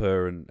they help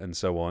her and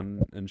so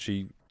on. And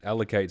she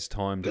allocates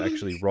time to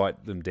actually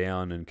write them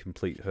down and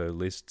complete her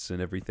lists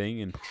and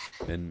everything.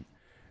 And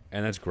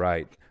that's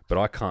great. But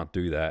I can't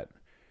do that.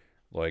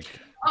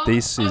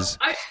 This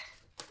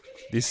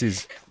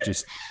is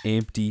just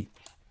empty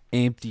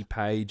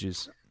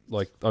pages.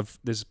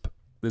 There's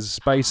a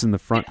space in the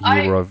front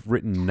here where I've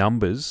written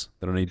numbers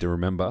that I need to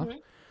remember. Mm-hmm.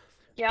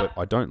 Yep. But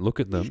I don't look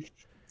at them.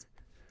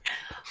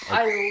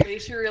 I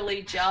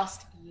literally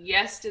just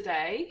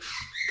yesterday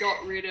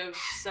got rid of,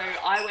 so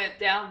I went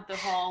down the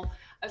whole,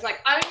 I was like,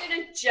 I'm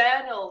going to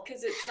journal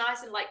because it's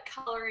nice and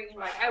coloring.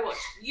 I watched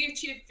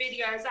YouTube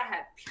videos, I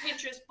had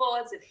Pinterest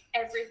boards and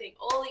everything,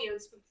 all the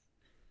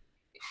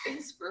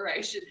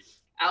inspiration.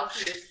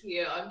 Alfie is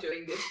here, I'm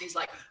doing this. He's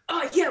like,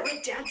 oh yeah,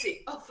 we're dancing.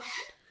 Oh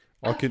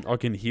fuck it. I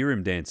can hear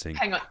him dancing.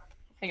 Hang on.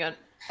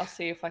 I'll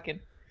see if I can.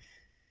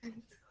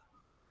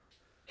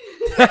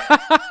 So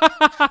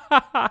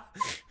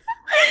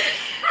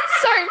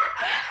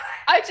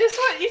I just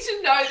want you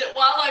to know that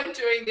while I'm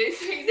doing this,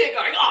 he's there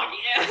going, oh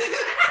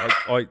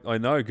yeah. I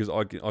know because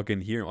I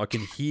can hear him. I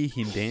can hear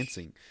him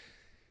dancing.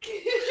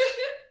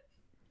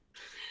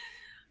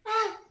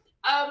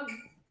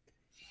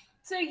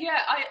 So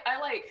yeah, I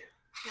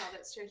no,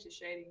 let's change the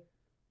shading.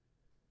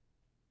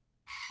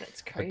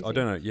 That's crazy. I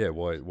don't know. Yeah,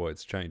 why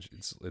it's changed?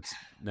 It's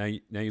now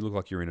you look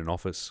like you're in an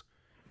office.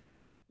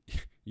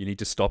 You need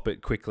to stop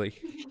it quickly.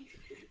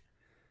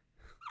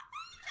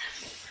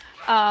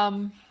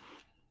 God,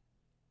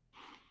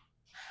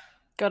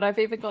 I've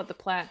even got the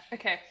plan.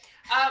 Okay.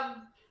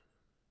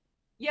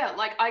 Yeah,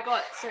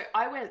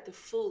 I went the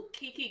full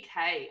Kiki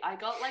K. I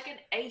got an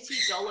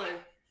 $80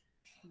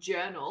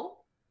 journal.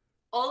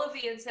 All of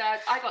the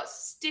insides. I got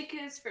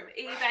stickers from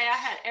eBay. I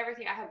had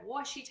everything. I had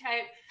washi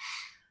tape.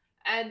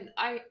 And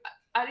I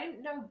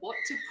didn't know what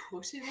to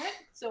put in it.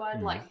 So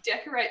I'd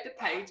decorate the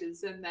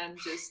pages and then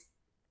just,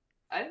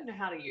 I didn't know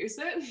how to use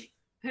it.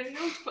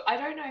 I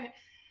don't know.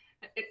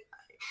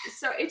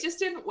 So it just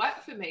didn't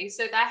work for me.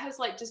 So that has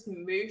just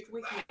moved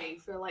with me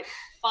for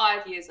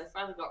 5 years. I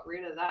finally got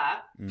rid of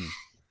that.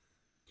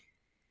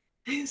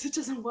 Because it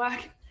doesn't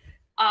work.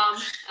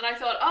 And I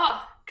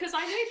thought, because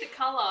I need the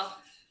color.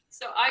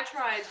 So I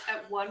tried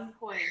at one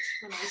point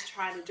when I was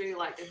trying to do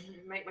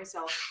make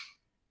myself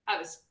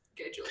have a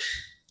schedule.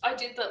 I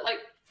did that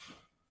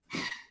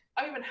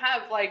I even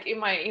have in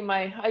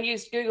my I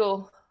used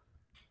Google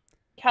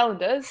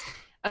calendars.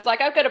 I was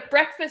I've got a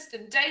breakfast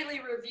and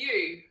daily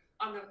review.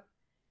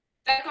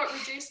 That got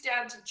reduced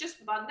down to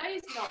just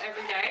Mondays, not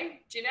every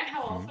day. Do you know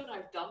how often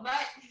I've done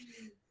that?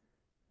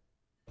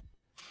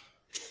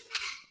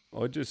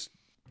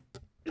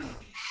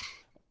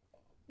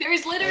 There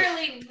is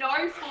literally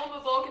no form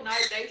of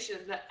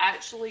organization that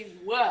actually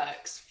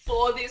works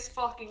for this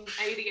fucking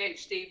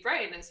ADHD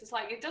brain. It's just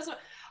it doesn't.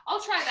 I'll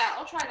try that.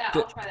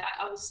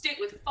 I will stick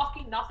with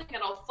fucking nothing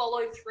and I'll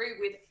follow through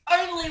with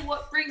only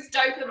what brings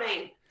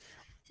dopamine.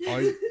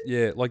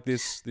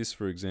 This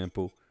for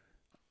example.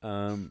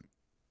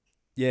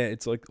 yeah,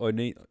 it's like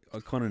I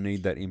kind of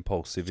need that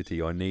impulsivity.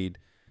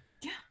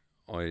 Yeah.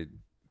 I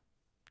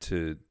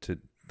to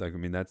like, I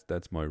mean,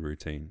 that's my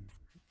routine.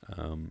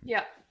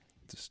 Yeah.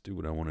 Just do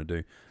what I want to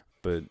do.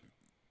 But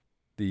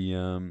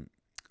the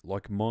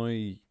like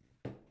my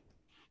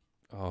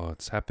oh,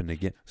 it's happened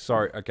again.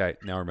 Sorry. Okay,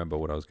 now I remember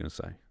what I was going to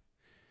say.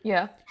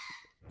 Yeah.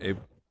 It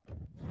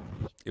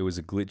it was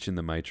a glitch in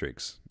the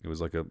matrix. It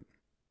was like a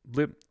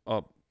blip.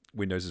 Oh,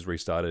 Windows has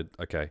restarted.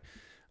 Okay.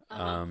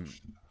 Uh-huh.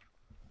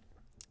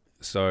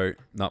 So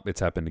nope, it's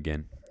happened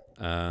again.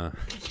 I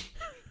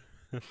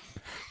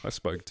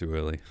spoke too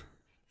early.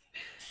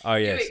 Oh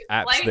You yes,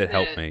 apps that explained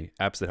help it. me.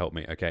 Apps that help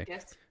me. Okay,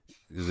 Yes.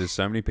 there's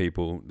so many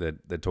people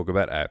that talk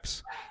about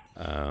apps.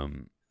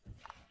 Um,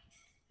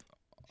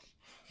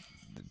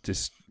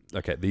 just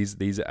okay.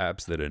 These are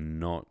apps that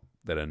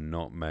are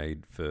not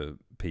made for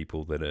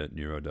people that are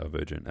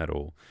neurodivergent at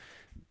all.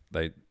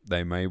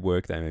 They may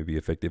work. They may be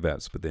effective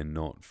apps, but they're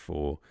not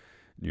for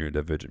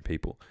neurodivergent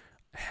people.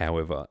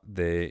 However,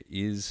 there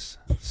is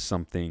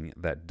something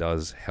that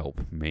does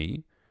help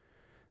me.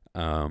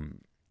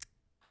 Um,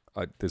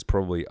 there's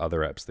probably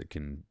other apps that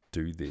can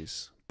do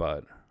this,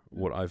 but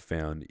what I've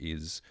found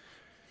is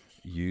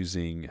I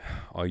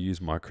use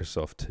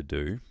Microsoft To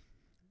Do,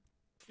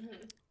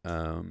 Mm-hmm.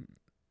 um,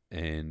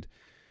 and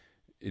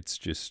it's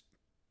just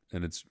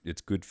and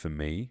it's good for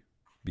me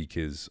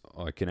because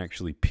I can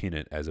actually pin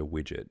it as a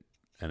widget,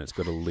 and it's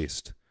got a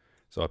list.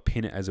 So I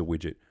pin it as a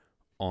widget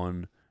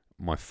on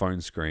my phone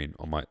screen.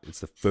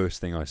 It's the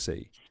first thing I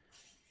see.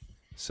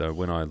 So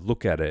when I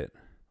look at it,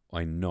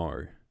 I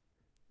know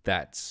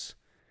that's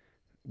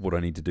what I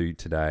need to do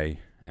today,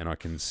 and I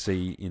can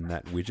see in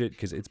that widget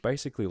because it's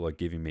basically like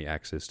giving me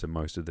access to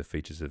most of the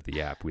features of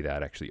the app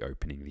without actually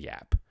opening the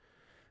app.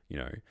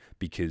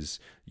 Because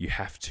you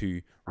have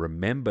to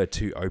remember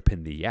to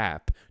open the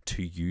app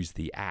to use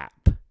the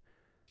app.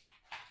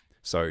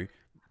 So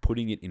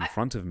putting it in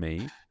front of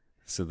me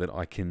so that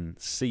I can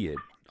see it,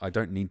 I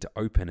don't need to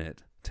open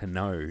it to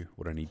know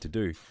what I need to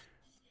do.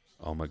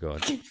 Oh my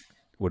God.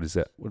 What is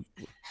that?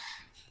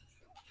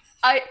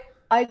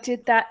 I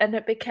did that and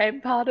it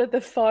became part of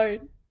the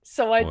phone.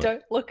 So I What?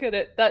 don't look at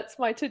it. That's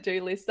my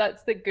to-do list.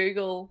 That's the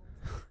Google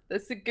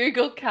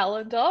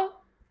Calendar.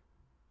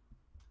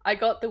 I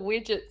got the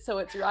widget, so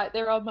it's right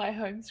there on my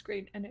home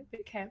screen, and it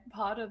became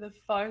part of the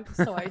phone,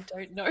 so I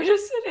don't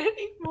notice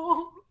it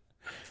anymore.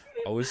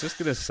 I was just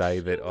gonna say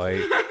that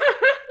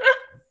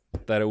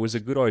it was a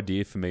good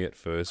idea for me at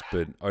first,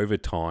 but over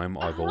time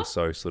I've Uh-huh.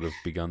 also sort of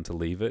begun to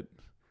leave it.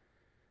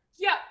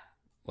 Yeah.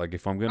 Like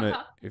if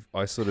Uh-huh. if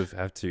I sort of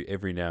have to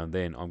every now and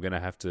then, I'm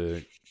gonna have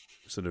to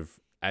sort of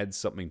add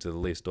something to the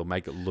list or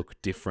make it look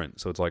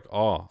different. So it's like,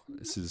 oh,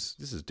 this is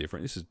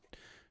different. This is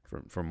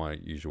from my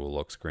usual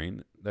lock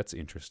screen. That's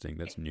interesting.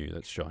 That's new.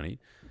 That's shiny.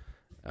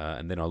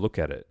 And then I look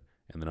at it,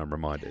 and then I'm It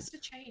reminded has to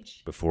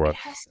change. before It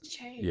I, has to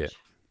yeah, change.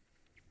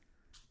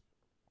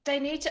 They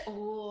need to.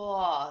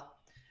 Oh.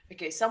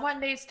 Okay,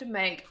 someone needs to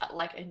make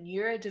like a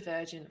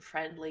neurodivergent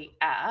friendly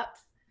app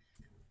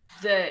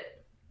that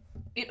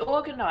it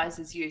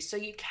organizes you so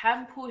you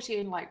can put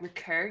in like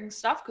recurring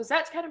stuff, because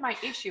that's kind of my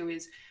issue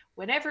is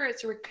whenever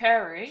it's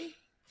recurring,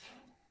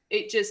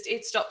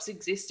 it stops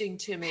existing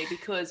to me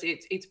because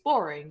it's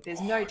boring.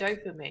 There's no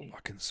dopamine.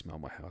 I can smell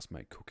my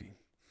housemate cooking.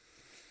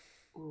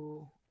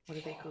 Ooh, what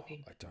are they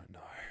cooking? I don't know.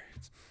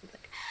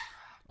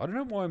 I don't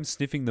know why I'm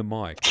sniffing the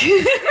mic.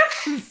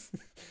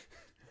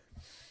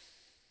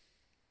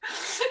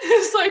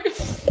 It's like,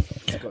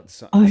 It's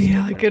got oh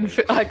yeah, I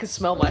can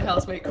smell my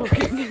housemate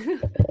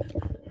cooking.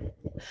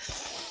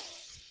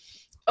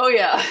 Oh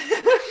yeah.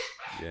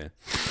 Yeah.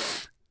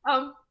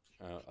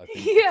 I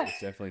think Yeah. it's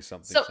definitely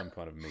some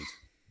kind of meat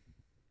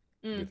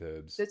with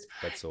herbs.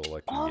 That's all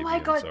I can Oh give my you.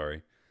 I'm God.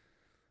 sorry.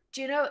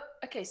 Do you know?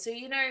 Okay, so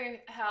you know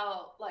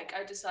how like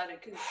I decided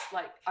because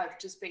like I've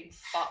just been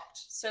fucked.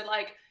 So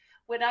like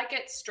when I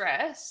get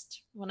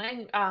stressed, when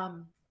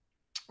I'm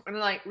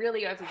like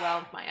really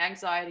overwhelmed, my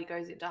anxiety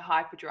goes into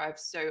hyperdrive.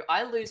 So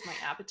I lose my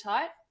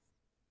appetite.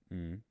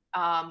 Mm.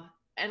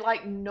 And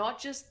like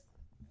not just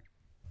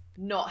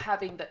not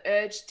having the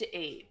urge to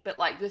eat, but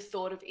like the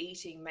thought of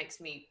eating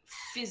makes me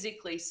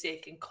physically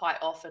sick. And quite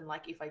often,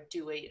 like if I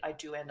do eat, I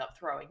do end up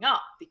throwing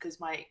up because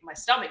my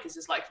stomach is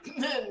just like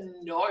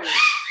no.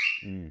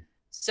 Mm.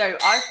 So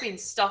I've been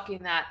stuck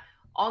in that.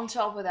 On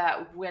top of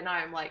that, when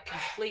I'm like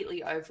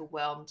completely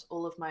overwhelmed,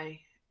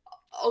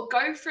 I'll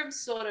go from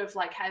sort of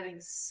like having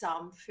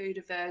some food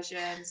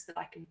aversions that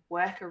I can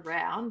work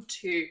around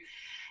to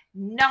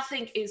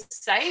nothing is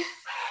safe.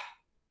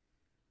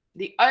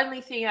 The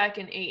only thing I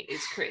can eat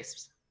is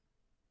crisps.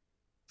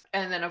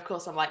 And then, of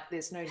course, I'm like,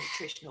 there's no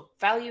nutritional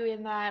value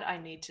in that. I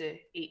need to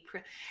eat.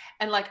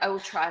 And like, I will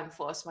try and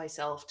force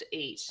myself to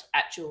eat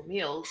actual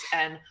meals.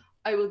 And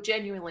I will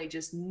genuinely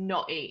just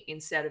not eat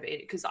instead of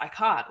eating because I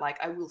can't. Like,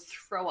 I will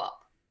throw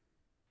up.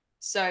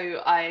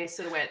 So I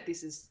sort of went,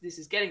 this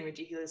is getting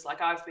ridiculous.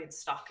 Like, I've been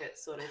stuck at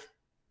sort of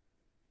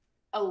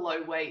a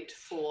low weight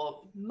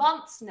for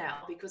months now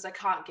because I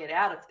can't get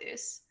out of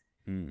this.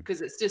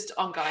 because it's just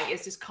ongoing.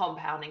 It's just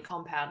compounding.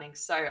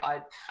 So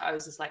I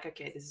was just like,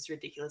 okay, this is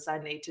ridiculous. I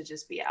need to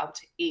just be able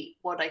to eat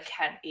what I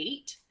can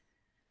eat.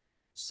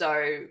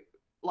 So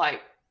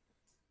like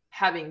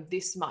having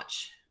this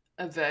much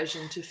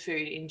aversion to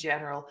food in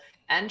general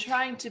and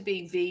trying to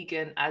be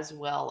vegan as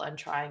well and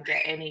try and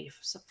get any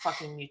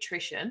fucking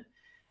nutrition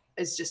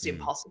is just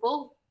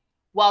impossible,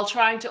 while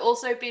trying to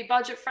also be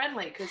budget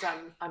friendly because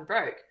I'm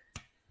broke.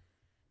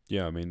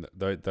 Yeah, I mean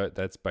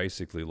that's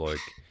basically like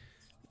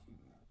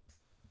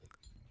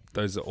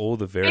those are all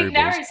the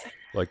variables.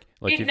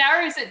 It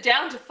narrows it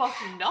down to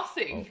fucking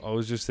nothing. I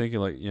was just thinking,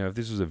 like, if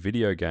this was a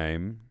video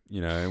game,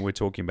 and we're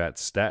talking about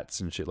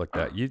stats and shit like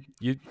that,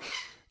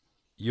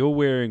 you're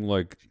wearing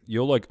like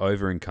you're like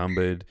over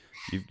encumbered.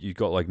 You've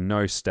got like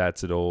no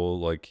stats at all.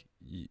 Like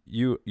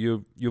you're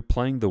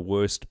playing the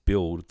worst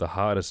build, the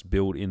hardest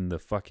build in the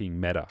fucking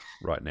meta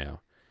right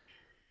now.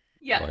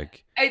 Yeah,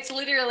 like it's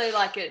literally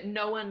like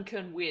no one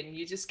can win.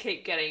 You just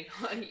keep getting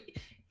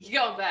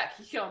you're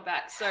going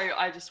back. So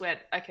I just went,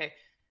 okay,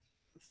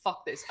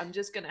 fuck this. I'm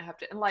just gonna have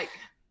to, and like,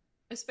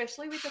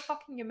 especially with the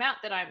fucking amount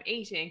that I'm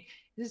eating,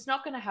 it's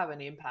not gonna have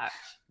an impact.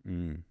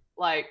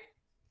 Like,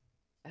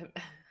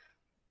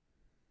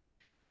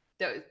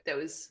 there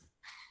was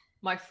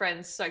my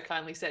friends so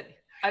kindly said,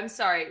 I'm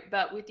sorry,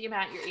 but with the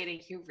amount you're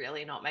eating, you're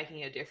really not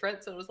making a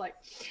difference. And I was like,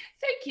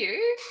 thank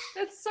you.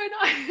 That's so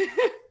nice.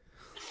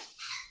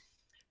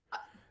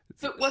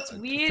 But what's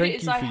weird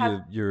is I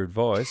have your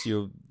advice.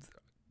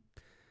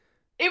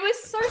 It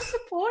was so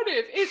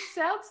supportive. It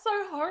sounds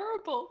so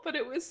horrible, but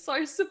it was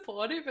so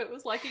supportive. It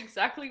was like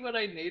exactly what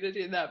I needed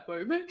in that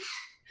moment.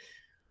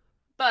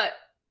 But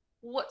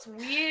what's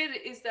weird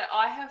is that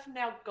I have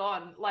now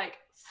gone like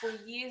for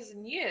years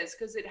and years,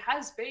 because it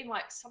has been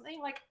like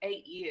something like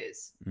 8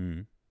 years.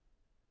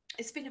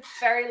 It's been a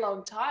very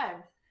long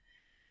time.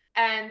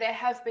 And there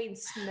have been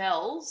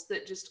smells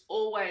that just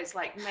always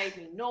like made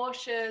me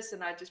nauseous,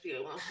 and I'd just be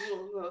like,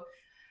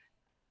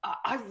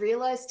 I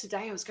realized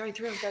today I was going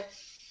through and go,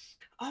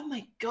 oh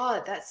my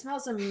God, that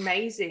smells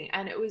amazing.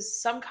 And it was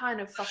some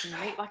kind of fucking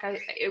meat. Like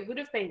it would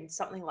have been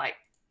something like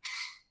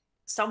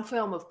some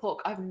form of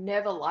pork. I've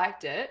never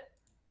liked it,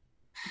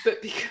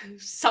 but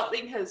because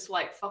something has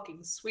like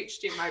fucking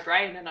switched in my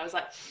brain, and I was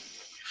like,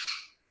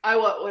 I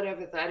want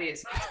whatever that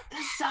is. It's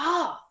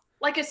bizarre.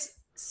 Like it's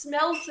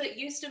smells that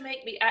used to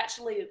make me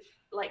actually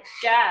like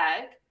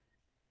gag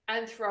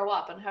and throw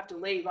up and have to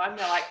leave. I'm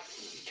now like,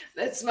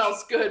 that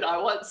smells good. I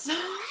want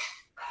some.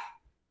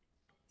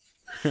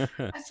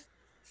 It's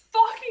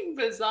fucking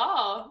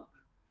bizarre.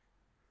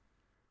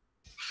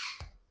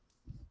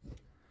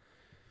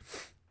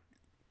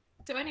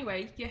 So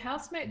anyway, your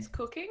housemate's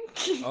cooking?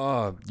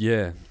 Oh,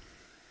 yeah.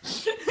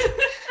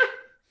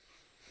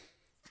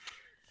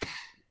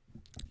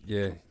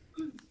 Yeah.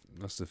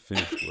 Must have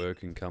finished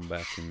work and come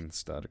back and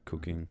started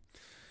cooking.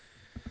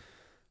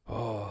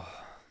 Oh.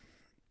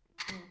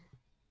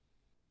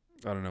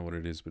 I don't know what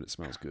it is, but it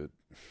smells good.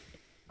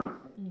 I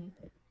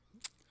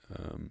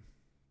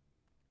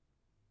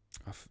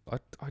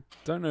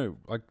don't know.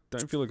 I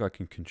don't feel like I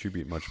can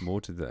contribute much more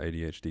to the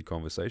ADHD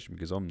conversation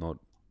because I'm not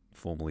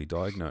formally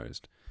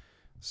diagnosed.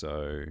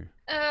 So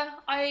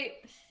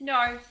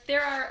no,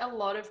 there are a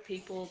lot of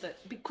people that,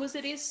 because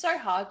it is so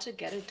hard to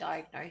get a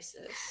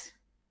diagnosis,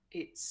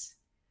 it's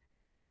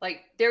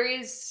like there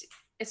is,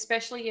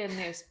 especially in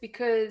this,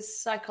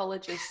 because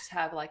psychologists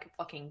have like a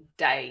fucking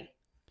day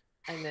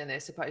and then they're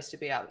supposed to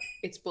be out.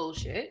 It's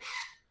bullshit.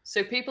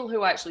 So people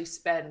who actually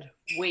spend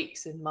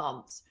weeks and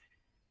months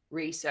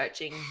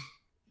researching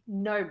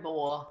know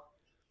more.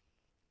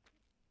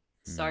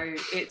 So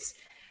it's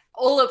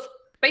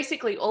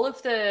basically all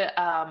of the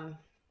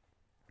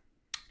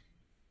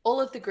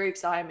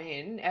groups I'm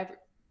in,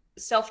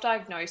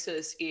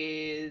 self-diagnosis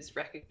is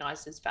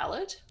recognized as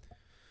valid.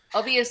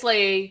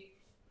 Obviously,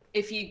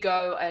 if you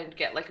go and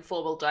get like a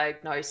formal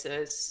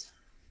diagnosis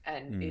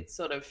and it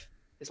sort of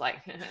is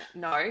like,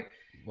 no.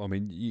 Well, I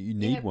mean, you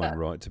need one,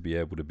 right, to be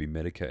able to be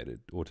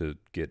medicated or to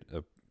get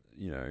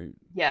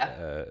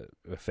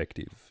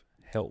effective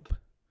help.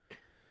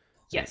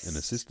 Yes. And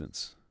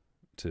assistance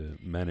to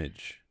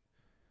manage.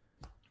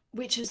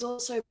 Which is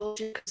also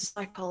bullshit because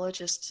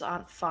psychologists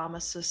aren't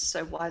pharmacists,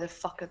 so why the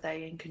fuck are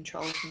they in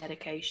control of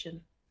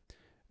medication?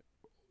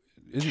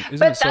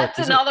 But that's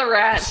another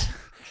rant.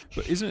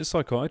 But isn't it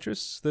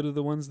psychiatrists that are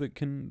the ones that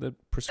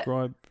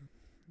prescribe?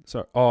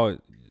 So, my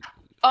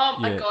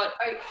God!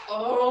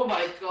 Oh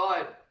my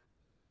God!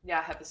 Yeah,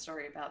 I have a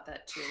story about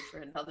that too for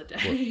another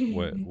day.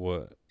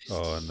 What?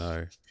 Oh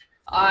no!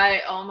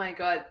 Oh my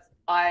God!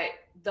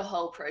 The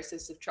whole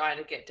process of trying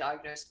to get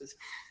diagnosed was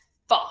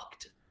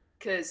fucked.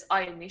 Because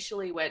I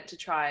initially went to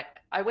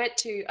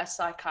a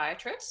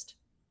psychiatrist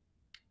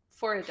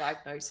for a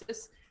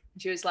diagnosis.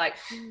 And she was like,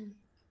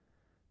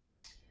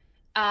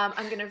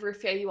 I'm going to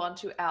refer you on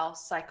to our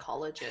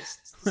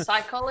psychologist.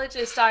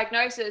 Psychologist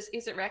diagnosis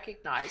isn't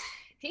recognized.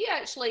 He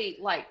actually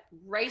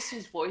raised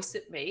his voice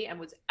at me and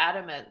was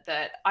adamant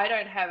that I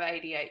don't have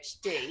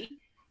ADHD.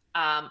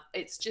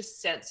 It's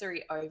just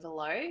sensory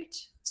overload.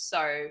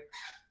 So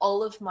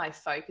all of my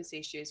focus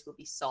issues will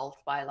be solved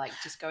by like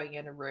just going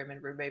in a room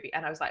and removing.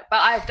 And I was like, but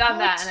I've done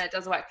that and it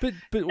doesn't work. But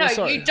No, well,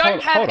 sorry, you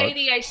don't have hold on,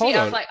 ADHD. hold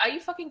I was on. like, are you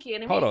fucking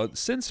kidding me? Hold on,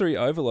 sensory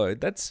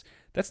overload. That's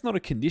not a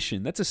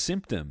condition. That's a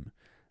symptom.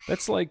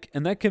 That's like,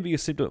 and that can be a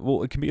symptom.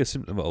 Well, it can be a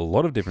symptom of a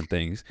lot of different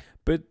things.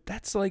 But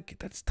that's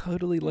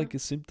totally like a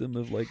symptom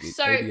of like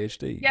So,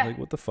 ADHD. yeah. Like,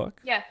 what the fuck?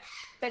 Yeah,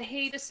 but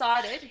he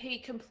decided, he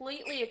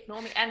completely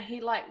ignored me, and he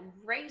like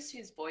raised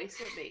his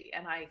voice at me,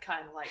 and I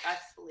kind of like, I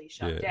fully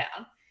shut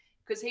down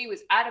because he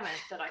was adamant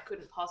that I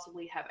couldn't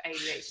possibly have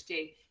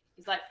ADHD.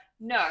 He's like,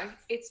 no,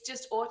 it's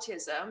just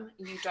autism.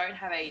 You don't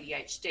have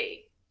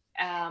ADHD.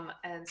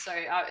 And so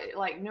I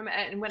like, no,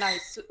 and when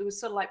it was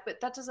sort of like, but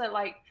that doesn't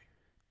like,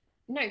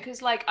 no,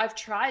 because like I've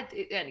tried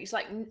it, and he's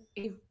like,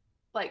 he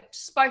like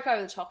spoke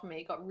over the top of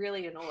me, got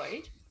really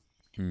annoyed.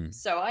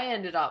 So I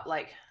ended up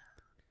like,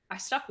 I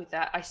stuck with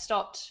that. I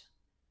stopped.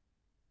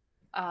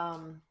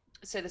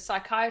 So the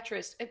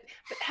psychiatrist, but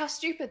how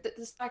stupid that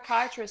the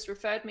psychiatrist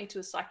referred me to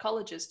a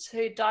psychologist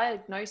whose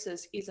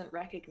diagnosis isn't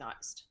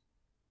recognized.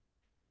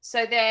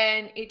 So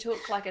then it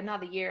took like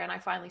another year, and I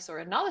finally saw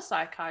another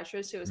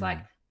psychiatrist who was like,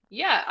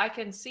 yeah, I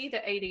can see the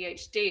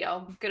ADHD.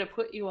 I'm going to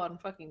put you on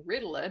fucking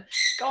Ritalin.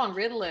 Go on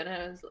Ritalin.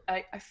 And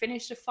I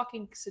finished a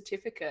fucking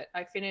certificate.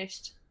 I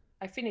finished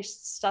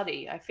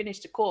study. I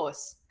finished a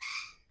course.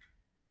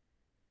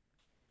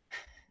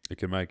 It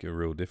can make a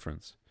real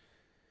difference.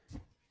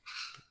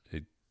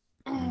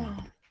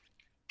 Oh,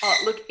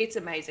 look, it's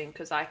amazing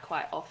because I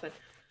quite often,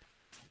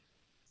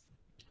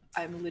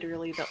 I'm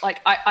literally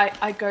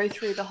I go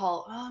through the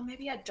whole, oh,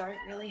 maybe I don't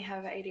really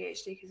have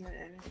ADHD,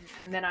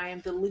 and then I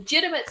am the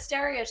legitimate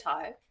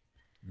stereotype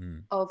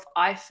of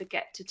I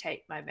forget to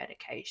take my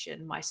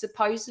medication, my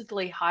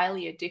supposedly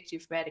highly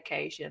addictive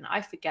medication.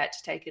 I forget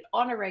to take it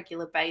on a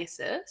regular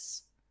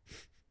basis,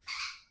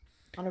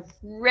 on a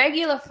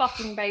regular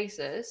fucking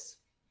basis.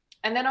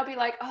 And then I'll be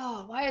like,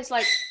 oh, why is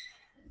like,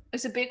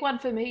 it's a big one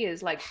for me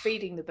is like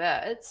feeding the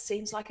birds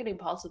seems like an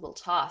impossible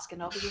task.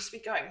 And I'll just be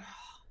going, oh,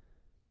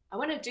 I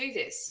want to do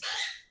this.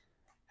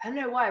 I don't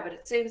know why, but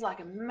it seems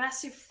like a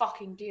massive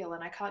fucking deal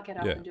and I can't get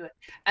up and do it.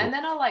 And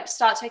then I'll like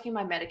start taking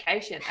my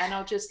medication and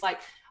I'll just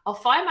like, I'll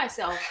find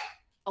myself,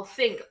 I'll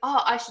think,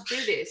 oh, I should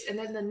do this. And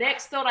then the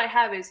next thought I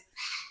have is,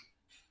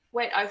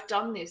 wait, I've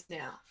done this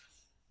now.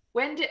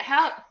 What?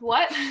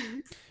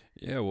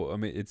 Yeah, well, I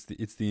mean, it's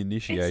the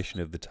initiation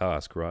of the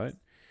task, right?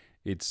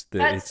 That's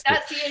the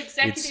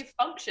executive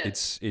function.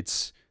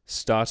 It's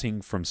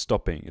starting from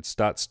stopping. It's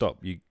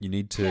stop. You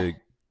need to.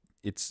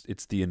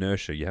 It's the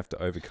inertia. You have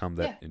to overcome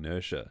that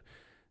inertia.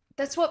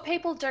 That's what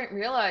people don't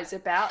realize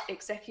about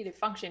executive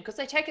function because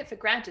they take it for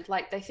granted.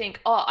 Like they think,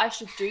 oh, I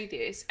should do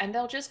this, and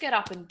they'll just get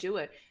up and do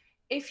it.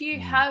 If you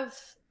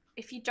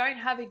don't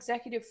have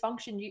executive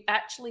function, you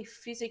actually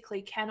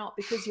physically cannot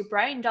because your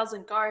brain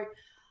doesn't go,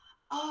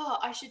 oh,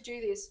 I should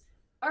do this.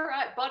 All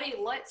right, buddy,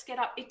 let's get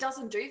up. It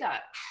doesn't do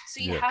that.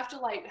 So you have to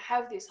like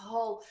have this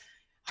whole,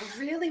 I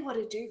really want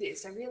to do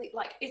this. I really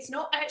like, it's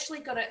not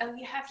actually going to, and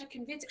you have to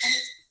convince it, and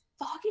it's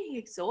fucking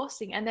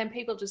exhausting. And then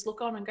people just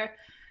look on and go,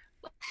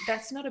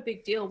 that's not a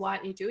big deal. Why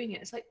aren't you doing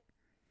it? It's like,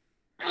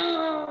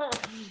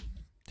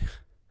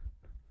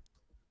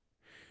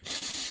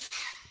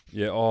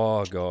 yeah.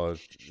 Oh God,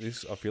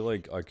 this. I feel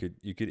like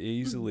you could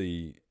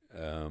easily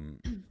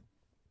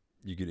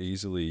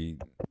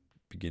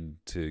begin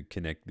to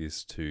connect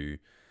this to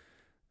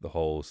the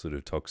whole sort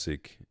of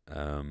toxic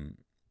influencer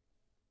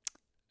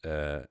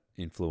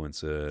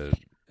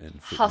and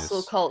fitness.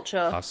 Hustle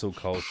culture. Hustle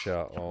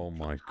culture. Oh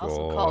my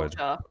Hustle God.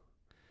 culture.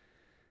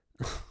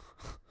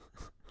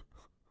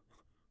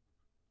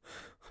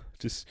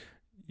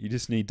 You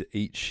just need to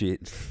eat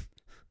shit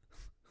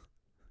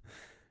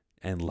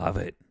and love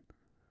it.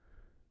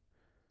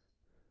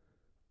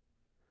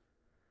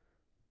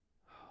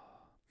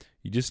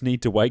 You just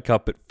need to wake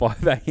up at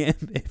 5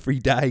 a.m. every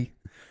day.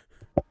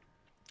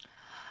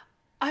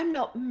 I'm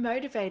not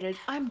motivated.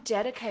 I'm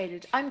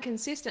dedicated. I'm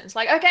consistent. It's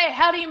like, okay,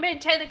 how do you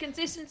maintain the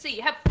consistency?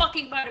 You have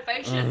fucking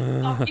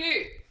motivation. Fuck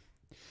you.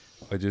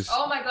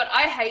 Oh my God.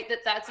 I hate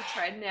that that's a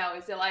trend now.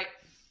 Is they're like,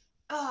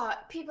 oh,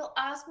 people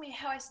ask me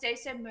how I stay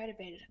so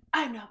motivated.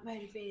 I'm not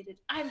motivated.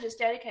 I'm just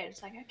dedicated.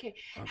 It's like, okay,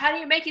 how do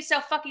you make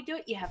yourself fucking do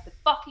it? You have the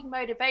fucking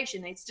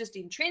motivation. It's just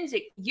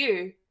intrinsic.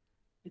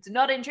 It's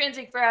not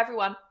intrinsic for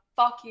everyone.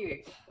 Fuck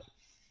you.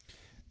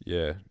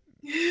 Yeah.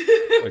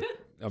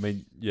 I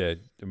mean,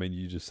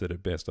 you just said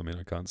it best. I mean,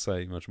 I can't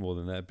say much more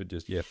than that, but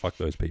just, fuck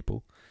those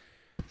people.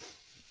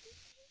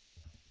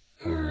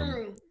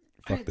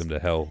 Fuck them to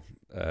hell.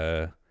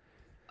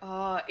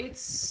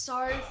 It's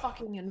so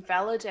fucking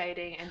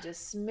invalidating and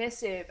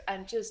dismissive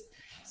and just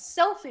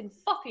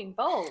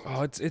self-in-fucking-bold.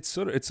 Oh, it's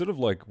sort of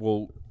like,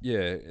 well,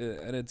 yeah,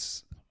 and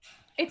it's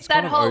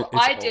that whole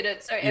I did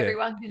it so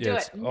everyone can do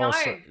it. No.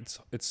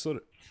 It's sort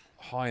of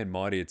high and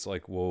mighty. It's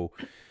like, well,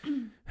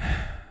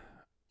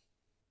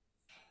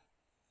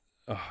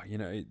 well,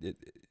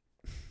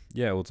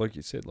 it's like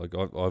you said, like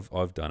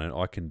I've done it.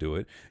 I can do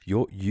it.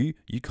 You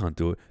can't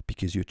do it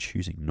because you're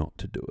choosing not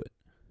to do it.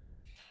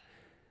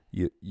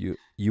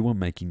 You are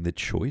making the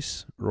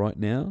choice right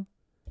now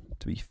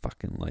to be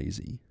fucking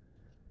lazy.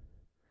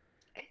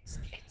 It's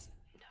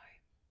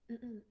no.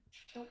 Mm-mm.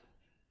 Nope.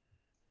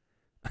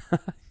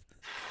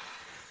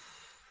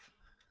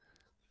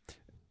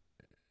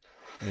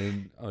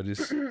 And I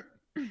just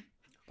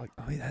like,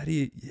 I mean, how do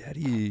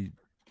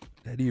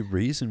you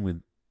reason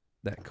with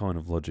that kind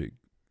of logic?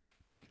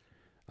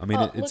 I mean,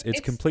 Oh, it's look,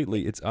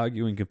 it's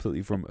arguing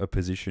completely from a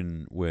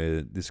position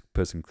where this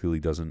person clearly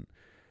doesn't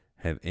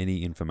have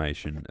any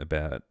information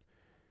about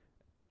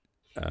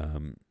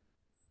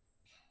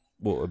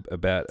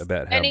about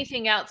how.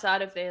 anything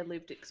outside of their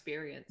lived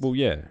experience. Well,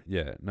 yeah,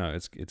 no,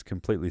 it's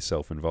completely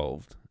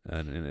self-involved,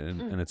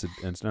 Mm. and it's an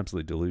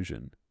absolute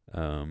delusion.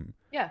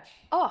 Yeah.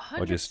 Oh,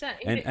 I just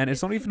 100%. and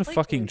it's not even complete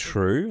fucking delusion.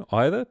 true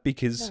either,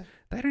 because No.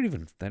 they don't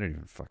even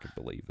fucking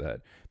believe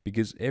that,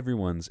 because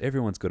everyone's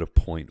got a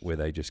point where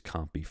they just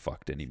can't be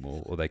fucked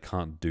anymore, or they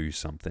can't do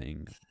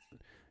something.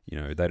 You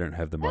know, they don't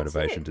have the That's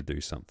motivation it. to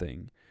do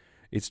something.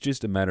 It's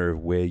just a matter of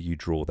where you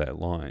draw that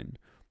line,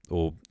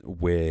 or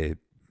where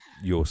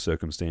your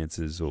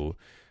circumstances or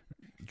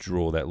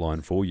draw that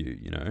line for you.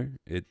 You know,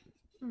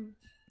 Mm.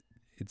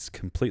 it's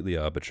completely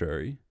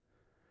arbitrary,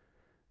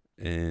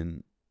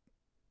 and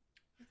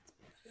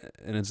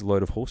it's a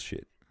load of horse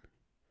shit.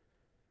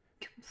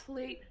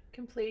 Complete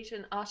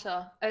and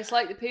utter. It's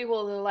like the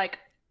people that are like,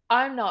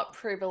 I'm not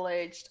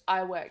privileged.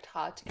 I worked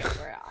hard to get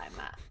where I'm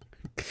at.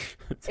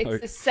 It's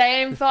the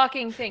same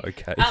fucking thing.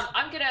 Okay.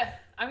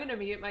 I'm gonna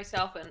mute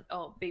myself and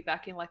I'll be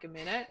back in like a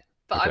minute.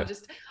 But Okay.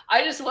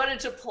 I just wanted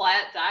to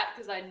plant that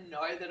because I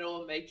know that it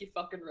will make you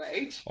fucking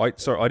rage. I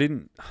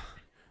didn't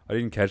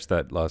catch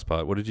that last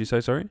part. What did you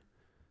say? Sorry.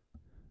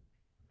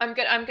 I'm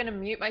gonna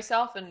mute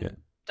myself and Yeah.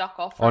 duck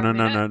off for Oh, a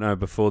minute. no.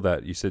 Before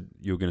that, you said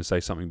you were going to say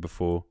something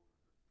before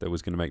that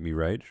was going to make me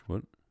rage.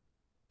 What?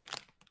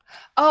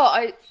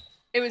 Oh,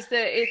 it's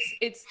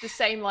the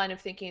same line of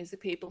thinking as the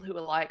people who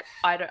are like,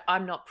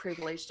 I'm not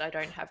privileged. I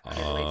don't have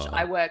privilege.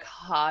 I work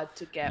hard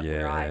to get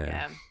where I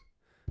am.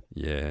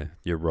 Yeah,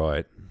 you're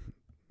right.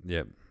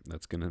 Yep,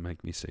 that's going to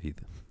make me seethe.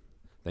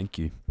 Thank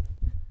you.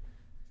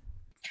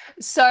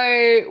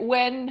 So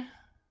when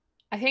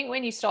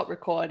you stopped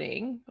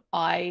recording,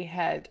 I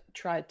had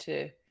tried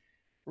to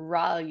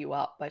rile you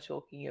up by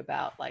talking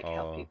about like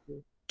how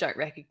people don't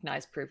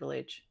recognize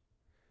privilege.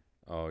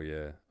 Oh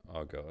yeah.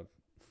 Oh god.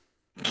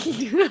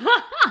 Do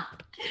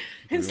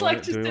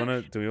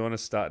we want to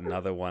start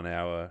another 1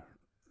 hour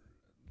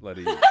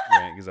bloody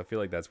rant, because I feel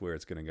like that's where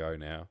it's going to go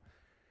now.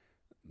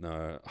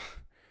 No,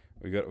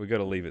 we got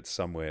to leave it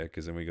somewhere,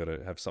 because then we got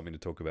to have something to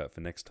talk about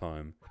for next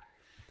time.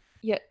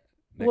 Yeah.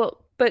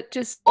 Well, but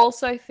just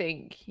also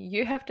think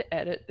you have to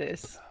edit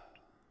this.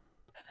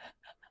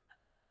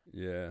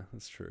 Yeah,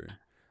 that's true.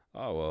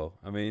 Oh well,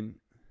 I mean,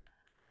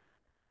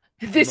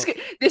 this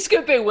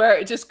could be where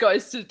it just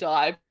goes to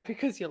die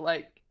because you're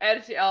like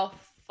edit. Oh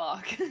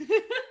fuck.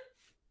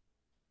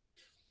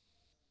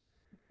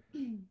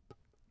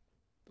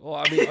 Well,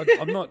 I mean,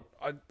 I'm not.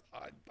 I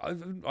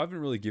haven't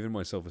really given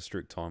myself a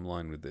strict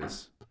timeline with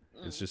this.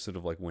 It's just sort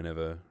of like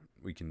whenever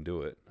we can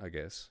do it, I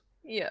guess.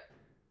 Yeah.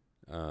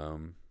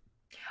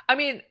 I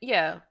mean,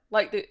 yeah,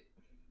 like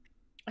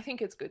I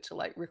think it's good to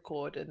like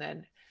record and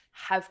then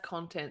have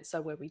content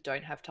so where we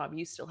don't have time,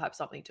 you still have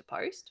something to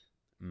post.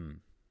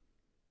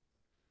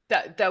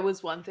 That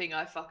was one thing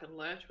I fucking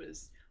learnt,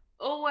 was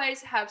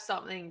always have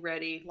something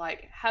ready,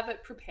 like have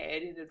it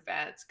prepared in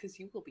advance, because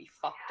you will be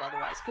fucked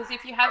otherwise. Because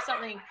if you have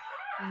something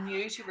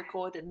new to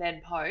record and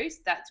then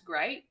post, that's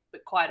great,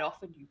 but quite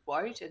often you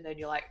won't, and then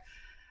you're like,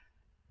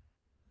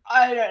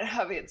 I don't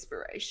have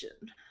inspiration.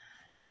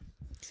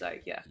 So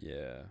yeah.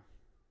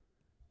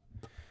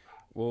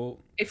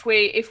 Well, if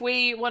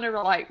we want to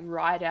like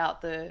write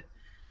out the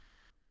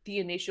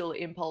initial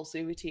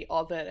impulsivity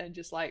of it and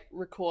just like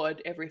record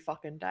every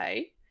fucking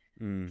day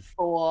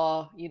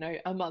for, you know,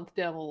 a month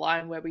down the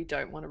line where we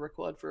don't want to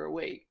record for a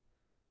week,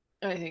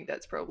 I think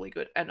that's probably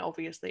good. And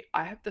obviously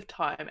I have the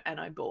time and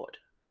I'm bored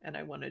and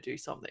I want to do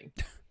something.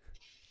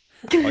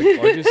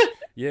 I just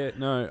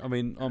I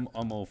mean,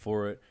 I'm all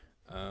for it.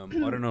 I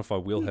don't know if I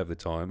will have the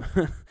time.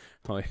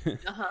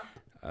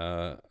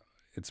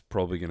 It's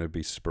probably going to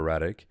be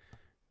sporadic.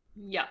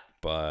 Yeah.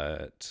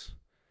 But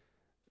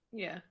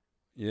yeah.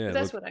 But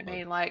that's what I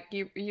mean. Like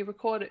you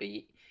record,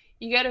 you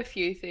get a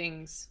few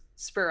things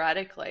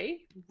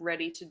sporadically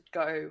ready to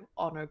go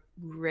on a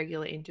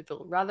regular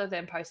interval, rather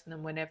than posting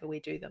them whenever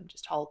we do them.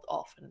 Just hold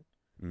off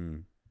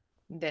and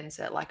then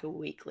set like a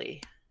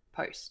weekly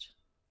post.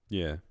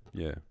 Yeah,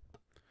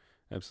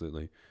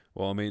 absolutely.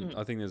 Well, I mean,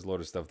 I think there's a lot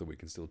of stuff that we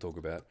can still talk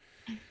about.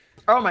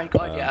 Oh my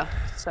god, yeah,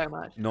 so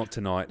much. Not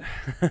tonight.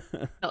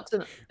 Not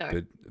tonight.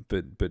 No.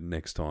 But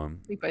next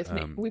time. We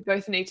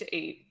both need to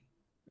eat.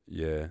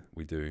 Yeah,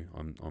 we do.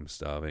 I'm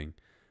starving.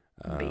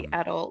 Be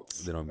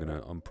adults. Then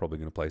I'm probably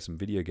gonna play some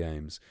video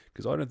games,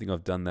 because I don't think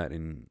I've done that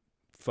in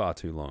far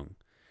too long,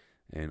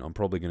 and I'm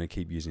probably gonna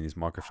keep using this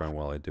microphone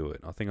while I do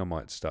it. I think I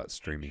might start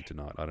streaming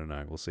tonight. I don't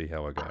know. We'll see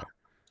how I go.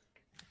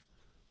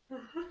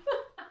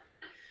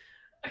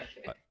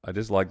 Okay. I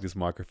just like this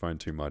microphone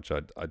too much.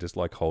 I just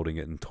like holding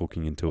it and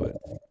talking into it,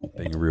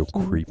 being a real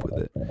creep with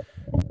it.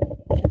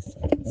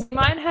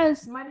 Mine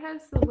has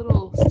the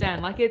little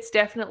stand. Like it's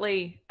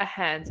definitely a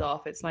hands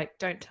off. It's like,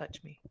 don't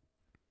touch me.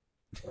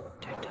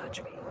 Don't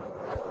touch me.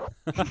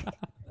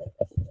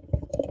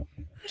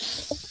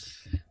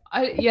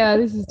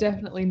 This is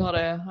definitely not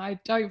I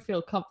don't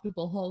feel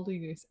comfortable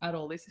holding this at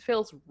all. This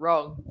feels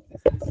wrong.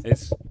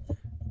 This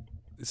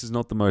is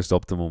not the most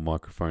optimal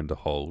microphone to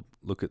hold.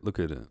 Look at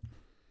it.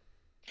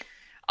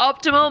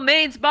 Optimal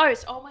means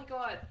most. Oh my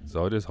god.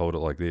 So I just hold it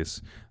like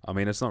this. I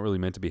mean, it's not really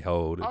meant to be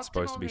held. It's Optimal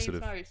supposed to be sort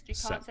of most. You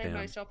can't say down.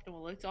 most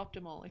optimal. It's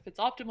optimal. If it's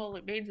optimal,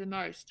 it means the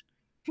most.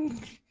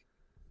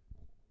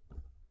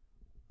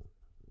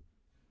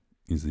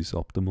 Is this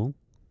optimal?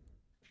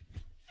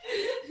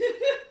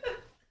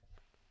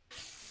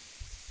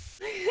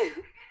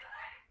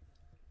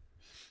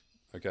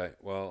 Okay,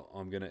 well,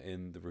 I'm going to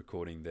end the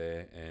recording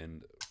there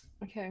and...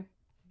 Okay.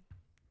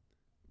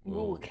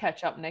 We'll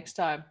catch up next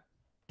time.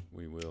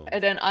 We will.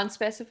 At an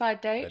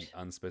unspecified date?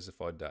 An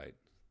unspecified date.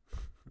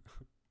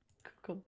 Cool.